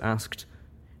strangers, asked,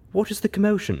 "What is the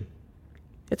commotion?"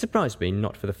 It surprised me,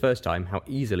 not for the first time, how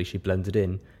easily she blended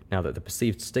in, now that the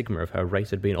perceived stigma of her race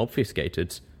had been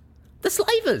obfuscated. "The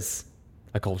slavers!"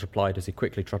 a colt replied as he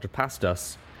quickly trotted past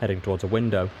us, heading towards a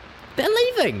window. "They're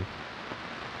leaving!"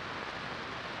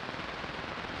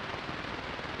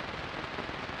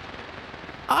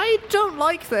 "I don't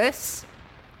like this,"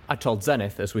 I told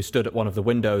Zenith as we stood at one of the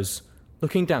windows,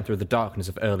 looking down through the darkness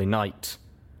of early night.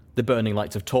 The burning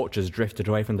lights of torches drifted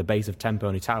away from the base of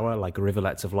Tempone Tower like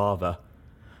rivulets of lava.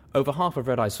 Over half of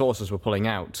Red-Eye's forces were pulling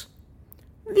out.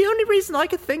 "The only reason I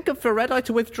could think of for Red-Eye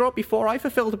to withdraw before I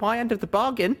fulfilled my end of the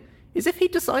bargain is if he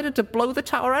decided to blow the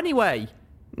tower anyway.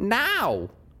 Now!"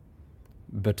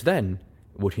 "But then,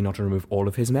 would he not remove all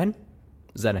of his men?"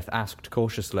 Zenith asked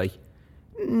cautiously.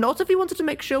 "Not if he wanted to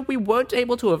make sure we weren't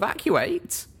able to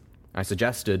evacuate," I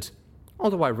suggested,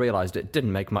 although I realised it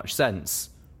didn't make much sense.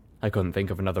 I couldn't think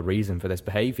of another reason for this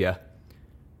behaviour.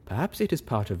 "Perhaps it is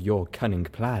part of your cunning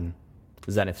plan,"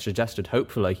 Zenith suggested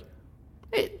hopefully.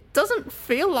 "It doesn't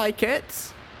feel like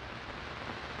it."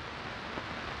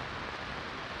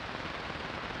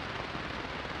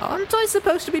 "Aren't I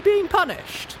supposed to be being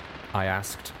punished?" I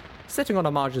asked, sitting on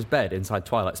Amage's bed inside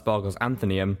Twilight Sparkle's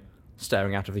Anthenium,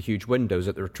 staring out of the huge windows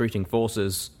at the retreating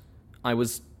forces. I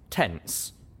was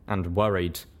tense and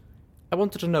worried. I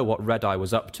wanted to know what Red-Eye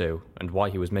was up to and why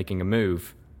he was making a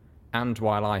move. And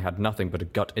while I had nothing but a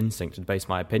gut instinct to base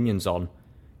my opinions on,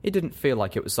 it didn't feel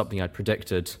like it was something I'd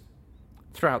predicted.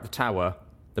 Throughout the tower,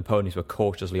 the ponies were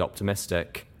cautiously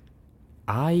optimistic.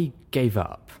 "I gave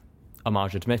up,"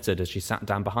 Amage admitted as she sat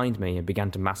down behind me and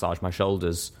began to massage my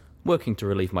shoulders, working to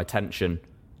relieve my tension.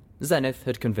 Zenith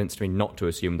had convinced me not to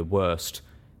assume the worst,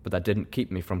 but that didn't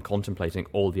keep me from contemplating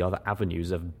all the other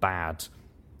avenues of bad.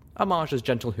 Amage's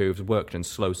gentle hooves worked in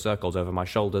slow circles over my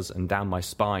shoulders and down my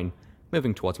spine,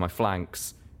 moving towards my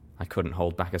flanks. I couldn't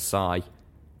hold back a sigh.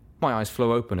 My eyes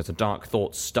flew open as a dark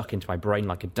thought stuck into my brain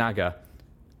like a dagger.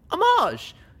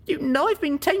 "Amage, you know I've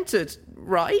been tainted,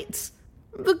 right?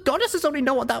 The goddesses only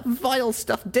know what that vile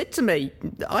stuff did to me.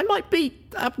 I might be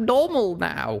abnormal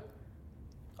now."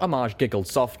 Amage giggled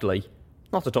softly,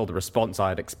 not at all the response I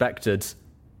had expected.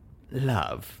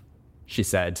 "Love," she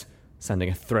said, sending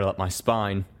a thrill up my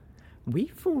spine.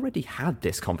 "We've already had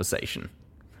this conversation."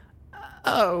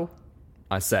 "Oh,"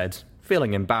 I said,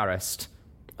 feeling embarrassed.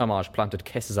 Amage planted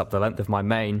kisses up the length of my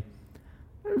mane.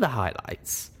 "The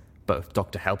highlights. Both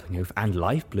Dr. Helpinghoof and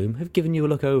Lifebloom have given you a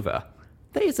look over.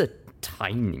 There is a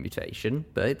tiny mutation,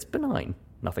 but it's benign.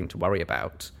 Nothing to worry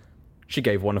about." She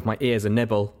gave one of my ears a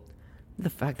nibble. "The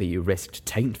fact that you risked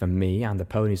taint for me and the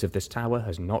ponies of this tower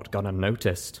has not gone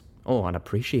unnoticed, or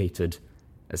unappreciated,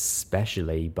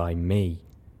 especially by me."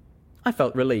 I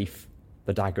felt relief.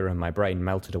 The dagger in my brain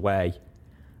melted away.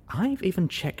 "I've even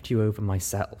checked you over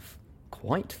myself,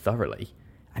 quite thoroughly,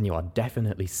 and you are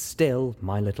definitely still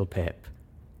my little Pip."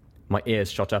 My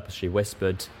ears shot up as she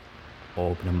whispered,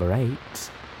 "Orb number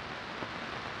 8.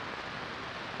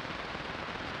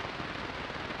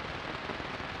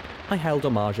 I held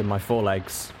Amage in my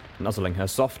forelegs, nuzzling her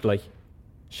softly.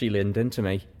 She leaned into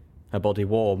me, her body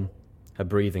warm, her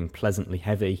breathing pleasantly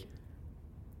heavy.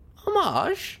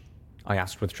 "Amage?" I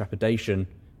asked with trepidation.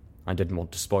 I didn't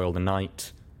want to spoil the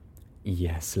night.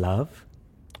 "Yes, love?"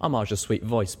 Amage's sweet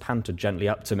voice panted gently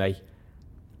up to me.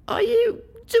 "Are you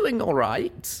doing all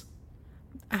right?"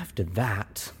 "After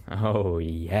that, oh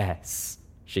yes,"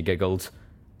 she giggled.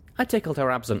 I tickled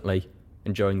her absently,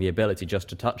 enjoying the ability just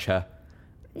to touch her.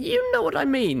 "You know what I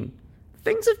mean.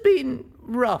 Things have been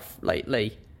rough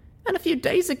lately. And a few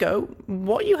days ago,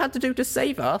 what you had to do to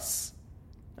save us."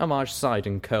 Amage sighed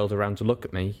and curled around to look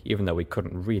at me, even though we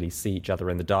couldn't really see each other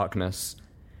in the darkness.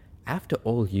 After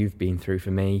all you've been through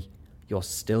for me, you're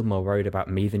still more worried about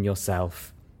me than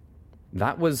yourself.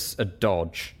 That was a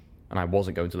dodge, and I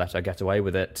wasn't going to let her get away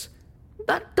with it.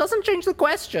 That doesn't change the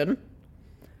question.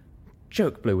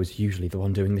 Joke Blue was usually the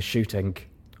one doing the shooting,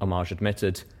 Homage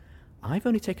admitted. I've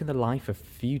only taken the life a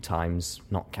few times,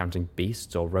 not counting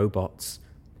beasts or robots.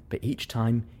 But each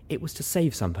time, it was to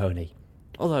save some pony.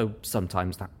 Although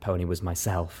sometimes that pony was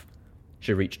myself.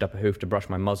 She reached up a hoof to brush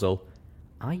my muzzle.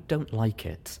 I don't like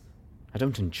it. I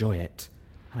don't enjoy it.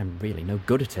 I'm really no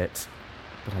good at it.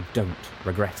 But I don't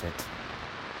regret it.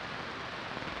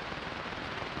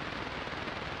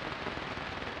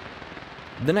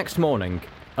 The next morning,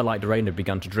 a light rain had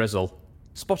begun to drizzle,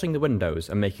 spotting the windows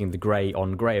and making the grey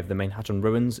on grey of the Manhattan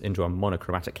ruins into a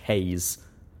monochromatic haze.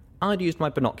 I'd used my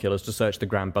binoculars to search the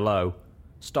ground below,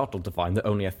 startled to find that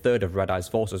only a third of Red Eye's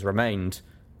forces remained,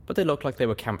 but they looked like they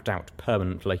were camped out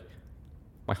permanently.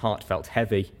 My heart felt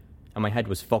heavy, and my head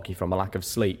was foggy from a lack of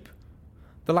sleep.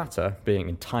 The latter being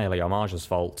entirely Homage's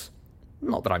fault.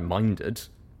 Not that I minded,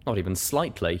 not even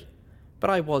slightly, but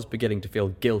I was beginning to feel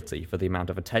guilty for the amount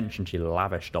of attention she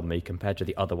lavished on me compared to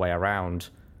the other way around.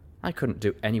 I couldn't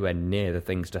do anywhere near the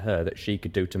things to her that she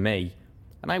could do to me,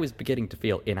 and I was beginning to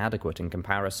feel inadequate in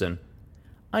comparison.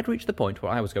 I'd reached the point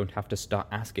where I was going to have to start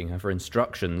asking her for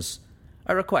instructions,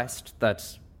 a request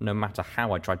that, no matter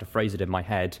how I tried to phrase it in my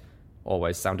head,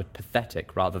 always sounded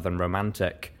pathetic rather than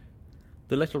romantic.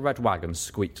 The little red wagon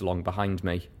squeaked along behind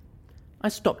me. I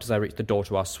stopped as I reached the door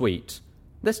to our suite.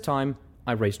 This time,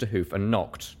 I raised a hoof and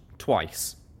knocked,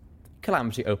 twice.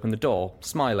 Calamity opened the door,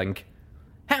 smiling.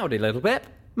 "Howdy, little Pip.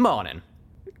 Morning."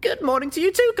 Good morning to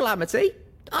you too, Calamity.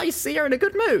 I see you're in a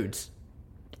good mood.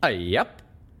 Yep.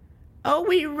 Are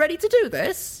we ready to do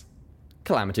this?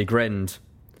 Calamity grinned.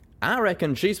 I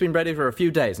reckon she's been ready for a few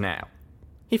days now.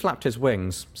 He flapped his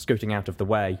wings, scooting out of the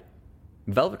way.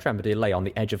 Velvet Remedy lay on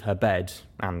the edge of her bed,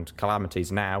 and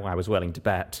Calamity's now, I was willing to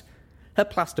bet. Her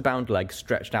plaster-bound legs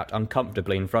stretched out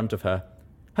uncomfortably in front of her.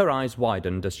 Her eyes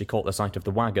widened as she caught the sight of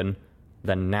the wagon,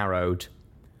 then narrowed.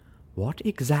 What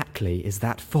exactly is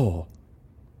that for?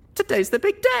 Today's the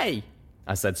big day,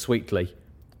 I said sweetly.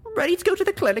 Ready to go to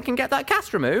the clinic and get that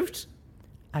cast removed?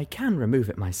 I can remove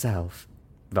it myself,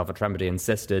 Velvet Remedy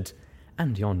insisted,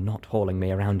 and you're not hauling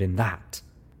me around in that.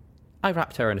 I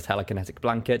wrapped her in a telekinetic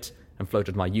blanket and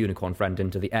floated my unicorn friend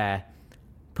into the air.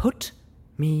 Put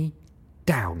me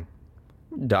down.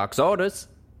 Dark's orders,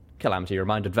 Calamity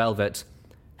reminded Velvet.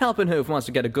 Helping Hoof wants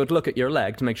to get a good look at your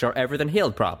leg to make sure everything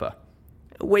healed proper.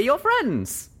 We're your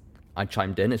friends, I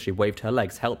chimed in as she waved her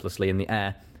legs helplessly in the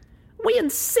air. We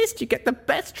insist you get the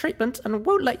best treatment and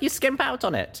won't let you skimp out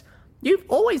on it. You've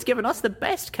always given us the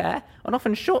best care and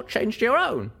often shortchanged your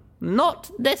own.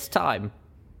 Not this time.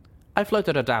 I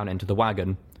floated her down into the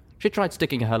wagon. She tried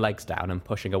sticking her legs down and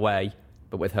pushing away,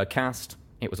 but with her cast,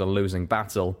 it was a losing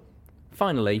battle.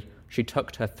 Finally, she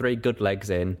tucked her 3 good legs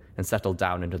in and settled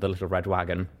down into the little red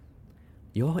wagon.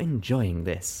 You're enjoying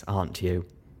this, aren't you?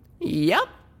 Yep,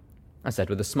 I said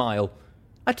with a smile.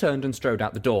 I turned and strode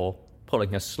out the door,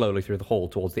 pulling her slowly through the hall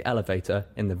towards the elevator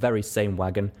in the very same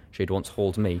wagon she'd once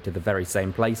hauled me to the very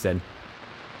same place in.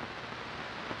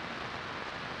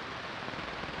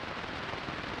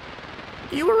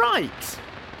 You were right,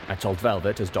 I told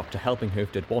Velvet as Dr.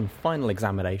 Helpinghoof did one final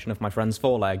examination of my friend's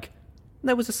foreleg.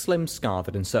 There was a slim scar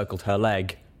that encircled her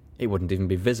leg. It wouldn't even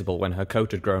be visible when her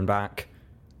coat had grown back.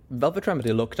 Velvet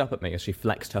Remedy looked up at me as she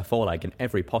flexed her foreleg in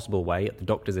every possible way at the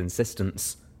doctor's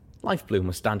insistence. Lifebloom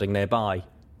was standing nearby,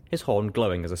 his horn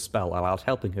glowing as a spell allowed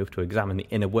Helpinghoof to examine the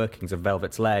inner workings of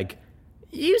Velvet's leg.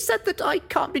 You said that I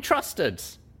can't be trusted,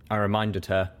 I reminded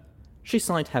her. She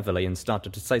sighed heavily and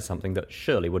started to say something that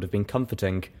surely would have been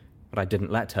comforting, but I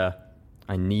didn't let her.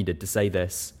 I needed to say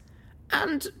this.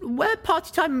 And where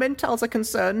party time mentals are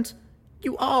concerned,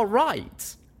 you are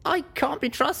right. I can't be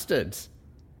trusted.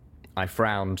 I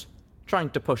frowned, trying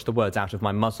to push the words out of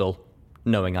my muzzle,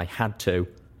 knowing I had to.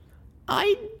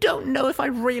 I don't know if I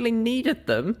really needed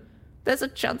them. There's a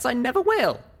chance I never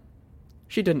will.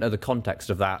 She didn't know the context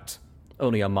of that.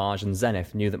 Only Homage and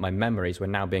Zenith knew that my memories were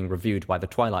now being reviewed by the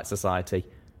Twilight Society.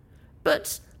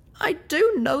 But I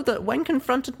do know that when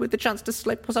confronted with the chance to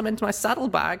slip some into my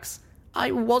saddlebags,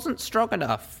 I wasn't strong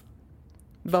enough.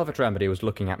 Velvet Remedy was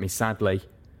looking at me sadly.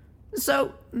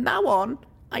 So, now on,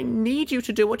 I need you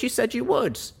to do what you said you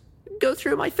would. Go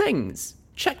through my things.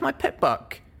 Check my pip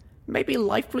book. Maybe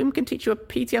Lifebloom can teach you a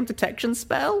PTM detection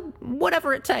spell?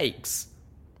 Whatever it takes.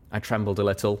 I trembled a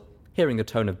little, hearing a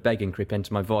tone of begging creep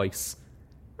into my voice.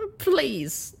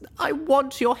 Please, I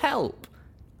want your help.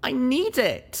 I need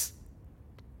it.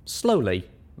 Slowly,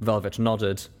 Velvet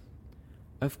nodded.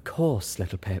 Of course,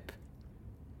 little Pip.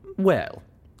 Well,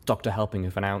 Dr.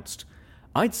 Helpinghoff announced.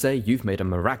 "I'd say you've made a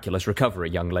miraculous recovery,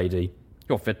 young lady.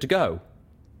 You're fit to go."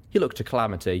 He looked to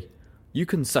Calamity. "You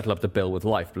can settle up the bill with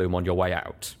Life Bloom on your way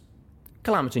out."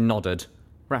 Calamity nodded,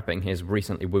 wrapping his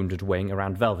recently wounded wing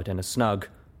around Velvet in a snug.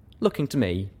 Looking to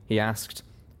me, he asked,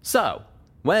 "So,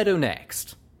 where to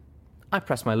next?" I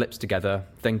pressed my lips together,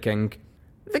 thinking,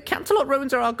 "The Canterlot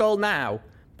ruins are our goal now,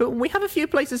 but we have a few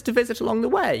places to visit along the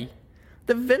way.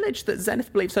 The village that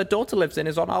Zenith believes her daughter lives in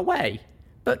is on our way.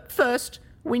 But first,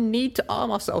 we need to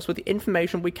arm ourselves with the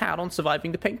information we can on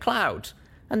surviving the Pink Cloud.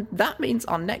 And that means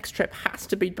our next trip has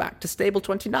to be back to Stable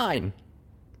 29.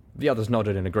 The others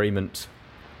nodded in agreement.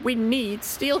 "We need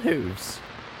steel hooves."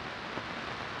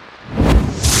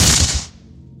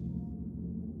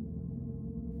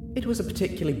 It was a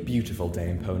particularly beautiful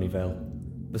day in Ponyville.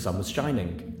 The sun was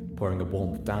shining, pouring a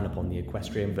warmth down upon the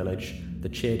equestrian village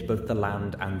that cheered both the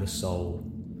land and the soul.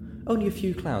 Only a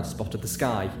few clouds spotted the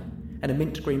sky, and a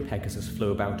mint-green Pegasus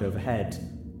flew about overhead,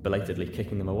 belatedly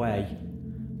kicking them away.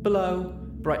 Below,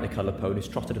 brightly coloured ponies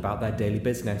trotted about their daily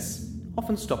business,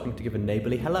 often stopping to give a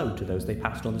neighbourly hello to those they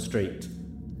passed on the street.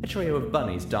 A trio of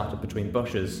bunnies darted between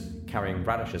bushes, carrying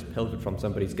radishes pilfered from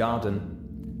somebody's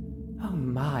garden. "Oh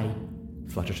my,"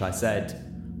 Fluttershy said,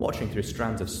 watching through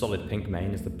strands of solid pink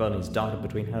mane as the bunnies darted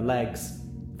between her legs.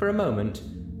 For a moment,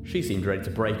 she seemed ready to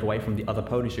break away from the other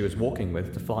pony she was walking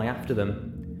with to fly after them.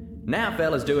 "Now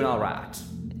fella's doing all right,"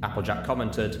 Applejack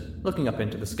commented, looking up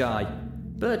into the sky.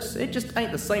 "But it just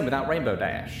ain't the same without Rainbow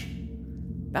Dash."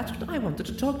 "That's what I wanted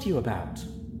to talk to you about,"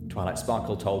 Twilight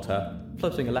Sparkle told her,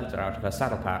 floating a letter out of her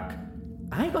saddle pack.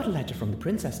 "I got a letter from the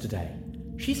princess today.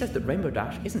 She says that Rainbow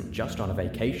Dash isn't just on a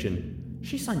vacation.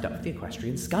 She signed up for the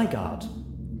Equestrian Sky Guard."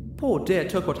 "Poor dear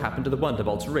took what happened to the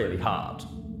Wonderbolts really hard,"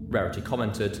 Rarity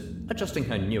commented, adjusting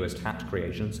her newest hat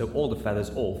creation so all the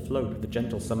feathers all flowed with the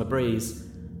gentle summer breeze.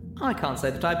 "I can't say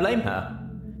that I blame her.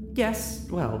 Yes,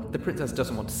 well, the princess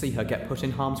doesn't want to see her get put in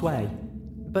harm's way.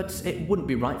 But it wouldn't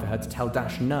be right for her to tell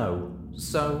Dash no,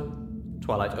 so..."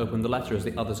 Twilight opened the letter as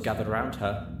the others gathered around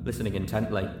her, listening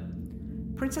intently.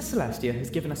 "Princess Celestia has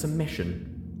given us a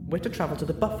mission. We're to travel to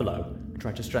the Buffalo and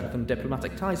try to strengthen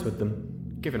diplomatic ties with them.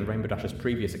 Given Rainbow Dash's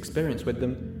previous experience with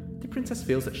them, the princess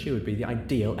feels that she would be the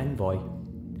ideal envoy."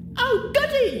 "Oh,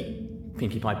 goody!"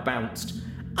 Pinkie Pie bounced.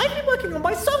 "I've been working on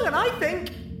my song and I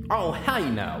think..." "Oh, hey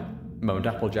no," moaned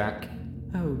Applejack.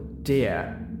 "Oh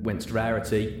dear," winced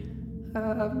Rarity.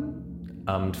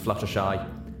 Ummed Fluttershy.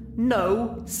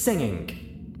 "No singing,"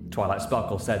 Twilight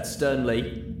Sparkle said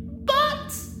sternly.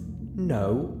 "But..."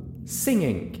 "No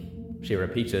singing," she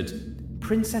repeated.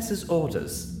 "Princess's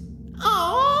orders."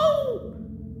 "Oh!"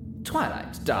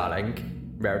 "Twilight, darling,"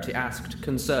 Rarity asked,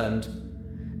 concerned.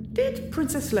 "Did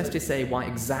Princess Celestia say why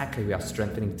exactly we are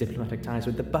strengthening diplomatic ties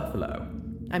with the Buffalo?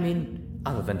 I mean,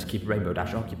 other than to keep Rainbow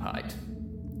Dash occupied?"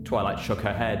 Twilight shook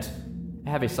her head. A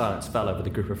heavy silence fell over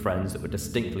the group of friends that were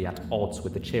distinctly at odds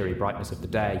with the cheery brightness of the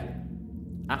day.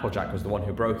 Applejack was the one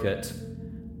who broke it.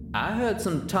 "I heard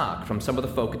some talk from some of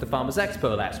the folk at the Farmers'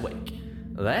 Expo last week.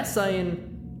 They're saying..."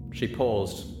 She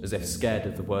paused, as if scared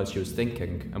of the words she was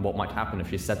thinking and what might happen if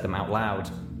she said them out loud.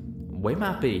 We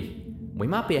might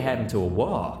be heading to a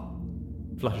war."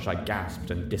 Fluttershy gasped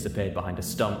and disappeared behind a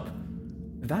stump.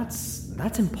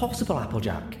 That's impossible,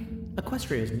 Applejack.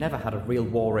 Equestria has never had a real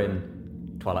war in..."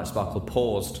 Twilight Sparkle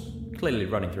paused, clearly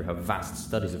running through her vast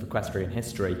studies of equestrian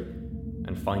history,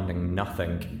 and finding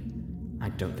nothing. "I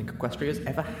don't think Equestria has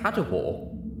ever had a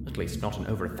war, at least not in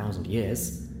over 1,000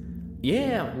 years.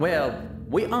 "Yeah, well,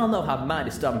 we all know how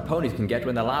mighty stubborn ponies can get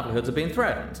when their livelihoods are being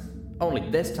threatened. Only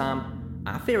this time,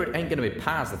 I fear it ain't going to be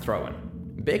pies they're throwing.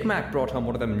 Big Mac brought home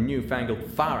one of them newfangled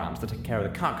firearms to take care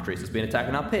of the cockatrice that's been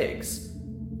attacking our pigs."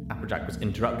 Applejack was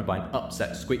interrupted by an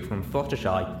upset squeak from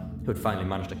Fluttershy, who had finally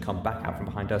managed to come back out from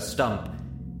behind her stump.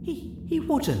 He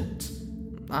wouldn't."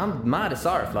 "I'm mighty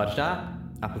sorry, Fluttershy,"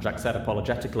 Applejack said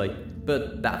apologetically,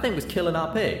 "but that thing was killing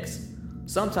our pigs.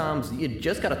 Sometimes you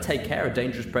just gotta take care of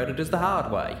dangerous predators the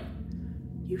hard way."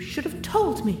 "You should have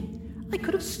told me. I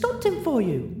could have stopped him for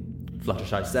you,"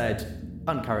 Fluttershy said,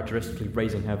 uncharacteristically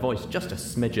raising her voice just a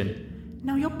smidgen.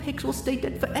 "Now your pigs will stay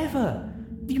dead forever.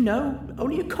 You know,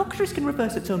 only a cockatrice can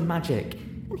reverse its own magic,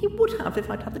 and he would have if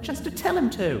I'd had the chance to tell him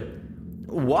to."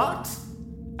 "What?"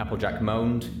 Applejack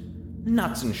moaned.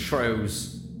 "Nuts and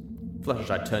shrews."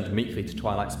 Fluttershy turned meekly to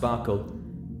Twilight Sparkle.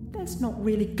 "There's not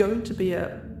really going to be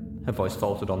a..." Her voice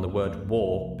faltered on the word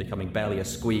war, becoming barely a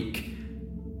squeak.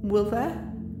 "Will there?"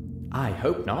 "I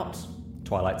hope not,"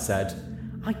 Twilight said.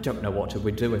 "I don't know what it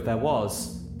would do if there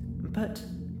was." "But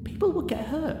people would get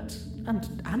hurt,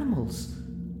 and animals."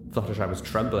 Fluttershy was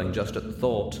trembling just at the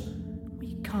thought.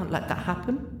 "We can't let that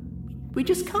happen. We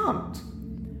just can't."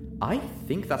 I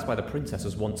think that's why the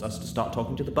princesses wants us to start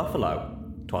talking to the buffalo,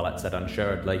 Twilight said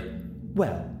unassuredly.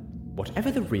 Well,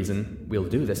 whatever the reason, we'll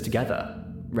do this together,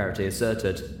 Rarity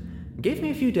asserted. Give me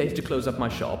a few days to close up my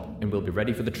shop, and we'll be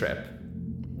ready for the trip.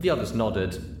 The others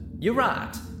nodded. You're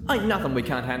right. Ain't nothing we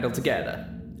can't handle together,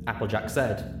 Applejack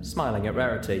said, smiling at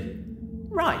Rarity.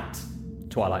 Right,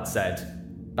 Twilight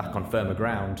said, back on firmer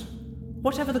ground.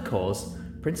 Whatever the cause,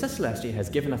 Princess Celestia has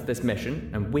given us this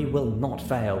mission, and we will not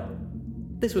fail.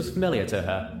 This was familiar to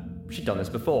her. She'd done this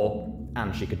before,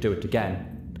 and she could do it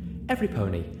again. Every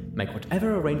pony, make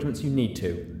whatever arrangements you need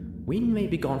to. We may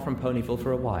be gone from Ponyville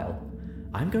for a while.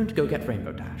 I'm going to go get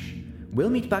Rainbow Dash. We'll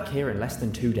meet back here in less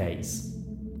than 2 days.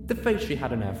 The faith she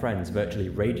had in her friends virtually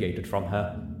radiated from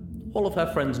her. All of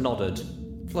her friends nodded,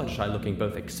 Fluttershy looking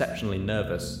both exceptionally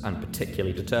nervous and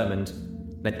particularly determined.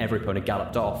 Then every pony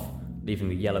galloped off, leaving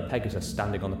the yellow Pegasus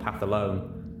standing on the path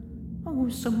alone. Oh,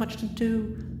 so much to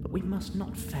do, but we must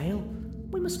not fail.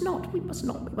 We must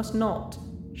not,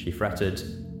 she fretted.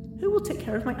 Who will take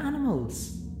care of my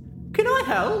animals? Can I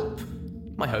help?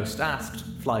 My host asked,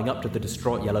 flying up to the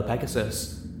distraught yellow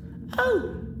Pegasus.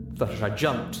 Oh! Fluttershy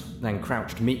jumped, then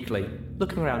crouched meekly,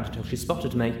 looking around until she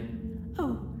spotted me.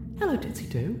 Oh, hello,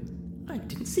 Ditsy-Doo. I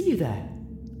didn't see you there.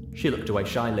 She looked away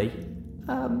shyly.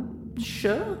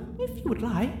 Sure, if you would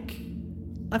like.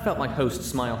 I felt my host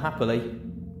smile happily.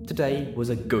 Today was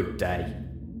a good day.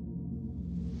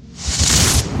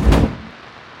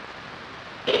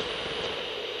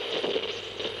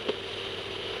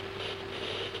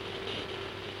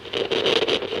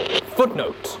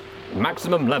 Footnote.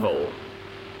 Maximum level.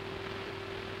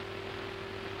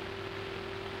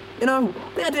 You know,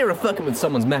 the idea of fucking with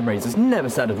someone's memories has never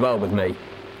settled well with me.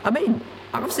 I mean,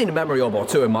 I've seen a memory orb or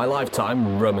two in my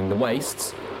lifetime roaming the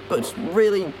wastes, but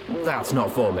really, that's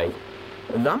not for me.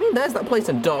 I mean, there's that place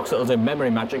in Dark that'll do memory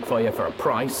magic for you for a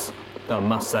price. Though I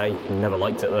must say, never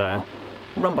liked it there.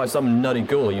 Run by some nutty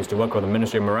ghoul who used to work with the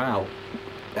Ministry of Morale.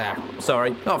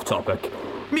 Sorry, off topic.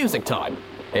 Music time.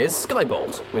 Here's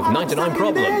Skybolt with 99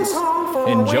 Problems.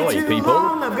 Enjoy, people.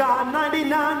 I've got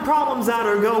 99 problems that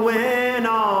are going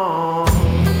on.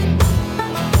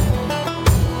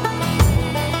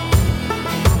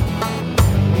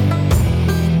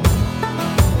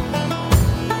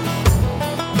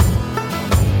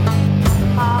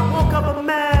 I woke up a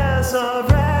mess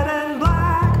of red and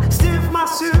black, stiffed my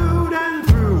suit and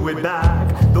threw it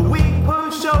back. The week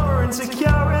pushed over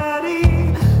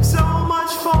insecurity, so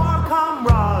much for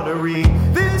camaraderie.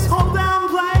 This whole damn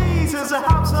place is a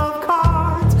house of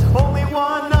cards, only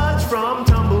one nudge from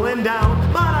tumbling down.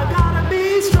 But I gotta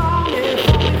be strong, if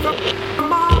only for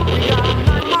mom. We got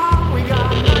 9 more, we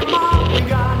got 9 more, we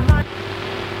got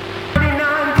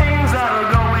 99 things that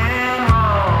are going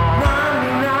wrong.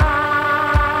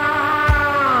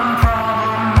 99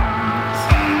 problems,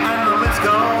 and the list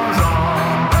goes on.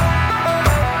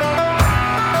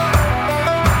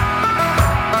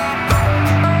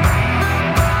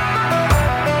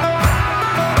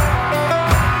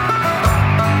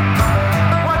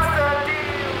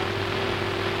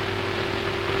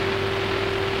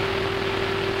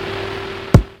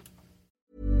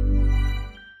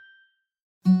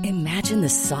 Imagine the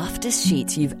softest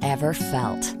sheets you've ever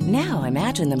felt. Now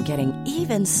imagine them getting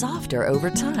even softer over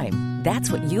time.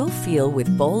 That's what you'll feel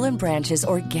with Boll & Branch's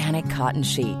organic cotton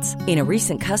sheets. In a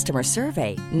recent customer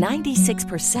survey,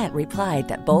 96% replied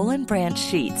that Boll & Branch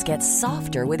sheets get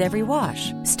softer with every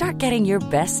wash. Start getting your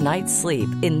best night's sleep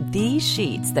in these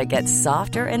sheets that get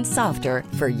softer and softer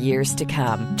for years to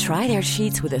come. Try their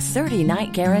sheets with a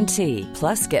 30-night guarantee.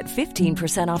 Plus, get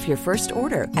 15% off your first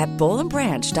order at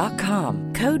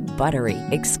bollandbranch.com. Code BUTTERY.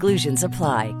 Exclusions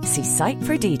apply. See site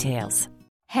for details.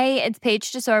 Hey, it's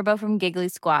Paige DeSorbo from Giggly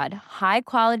Squad. High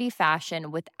quality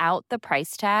fashion without the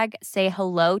price tag. Say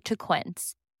hello to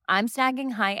Quince. I'm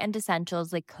snagging high-end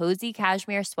essentials like cozy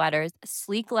cashmere sweaters,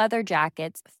 sleek leather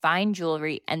jackets, fine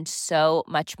jewelry, and so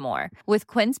much more. With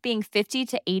Quince being 50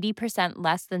 to 80%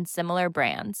 less than similar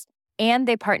brands. And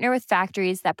they partner with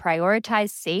factories that prioritize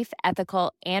safe,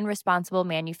 ethical, and responsible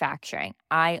manufacturing.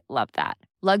 I love that.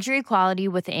 Luxury quality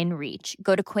within reach.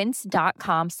 Go to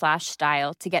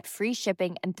quince.com/style to get free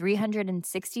shipping and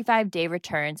 365-day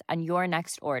returns on your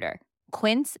next order.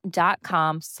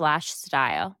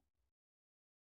 Quince.com/style.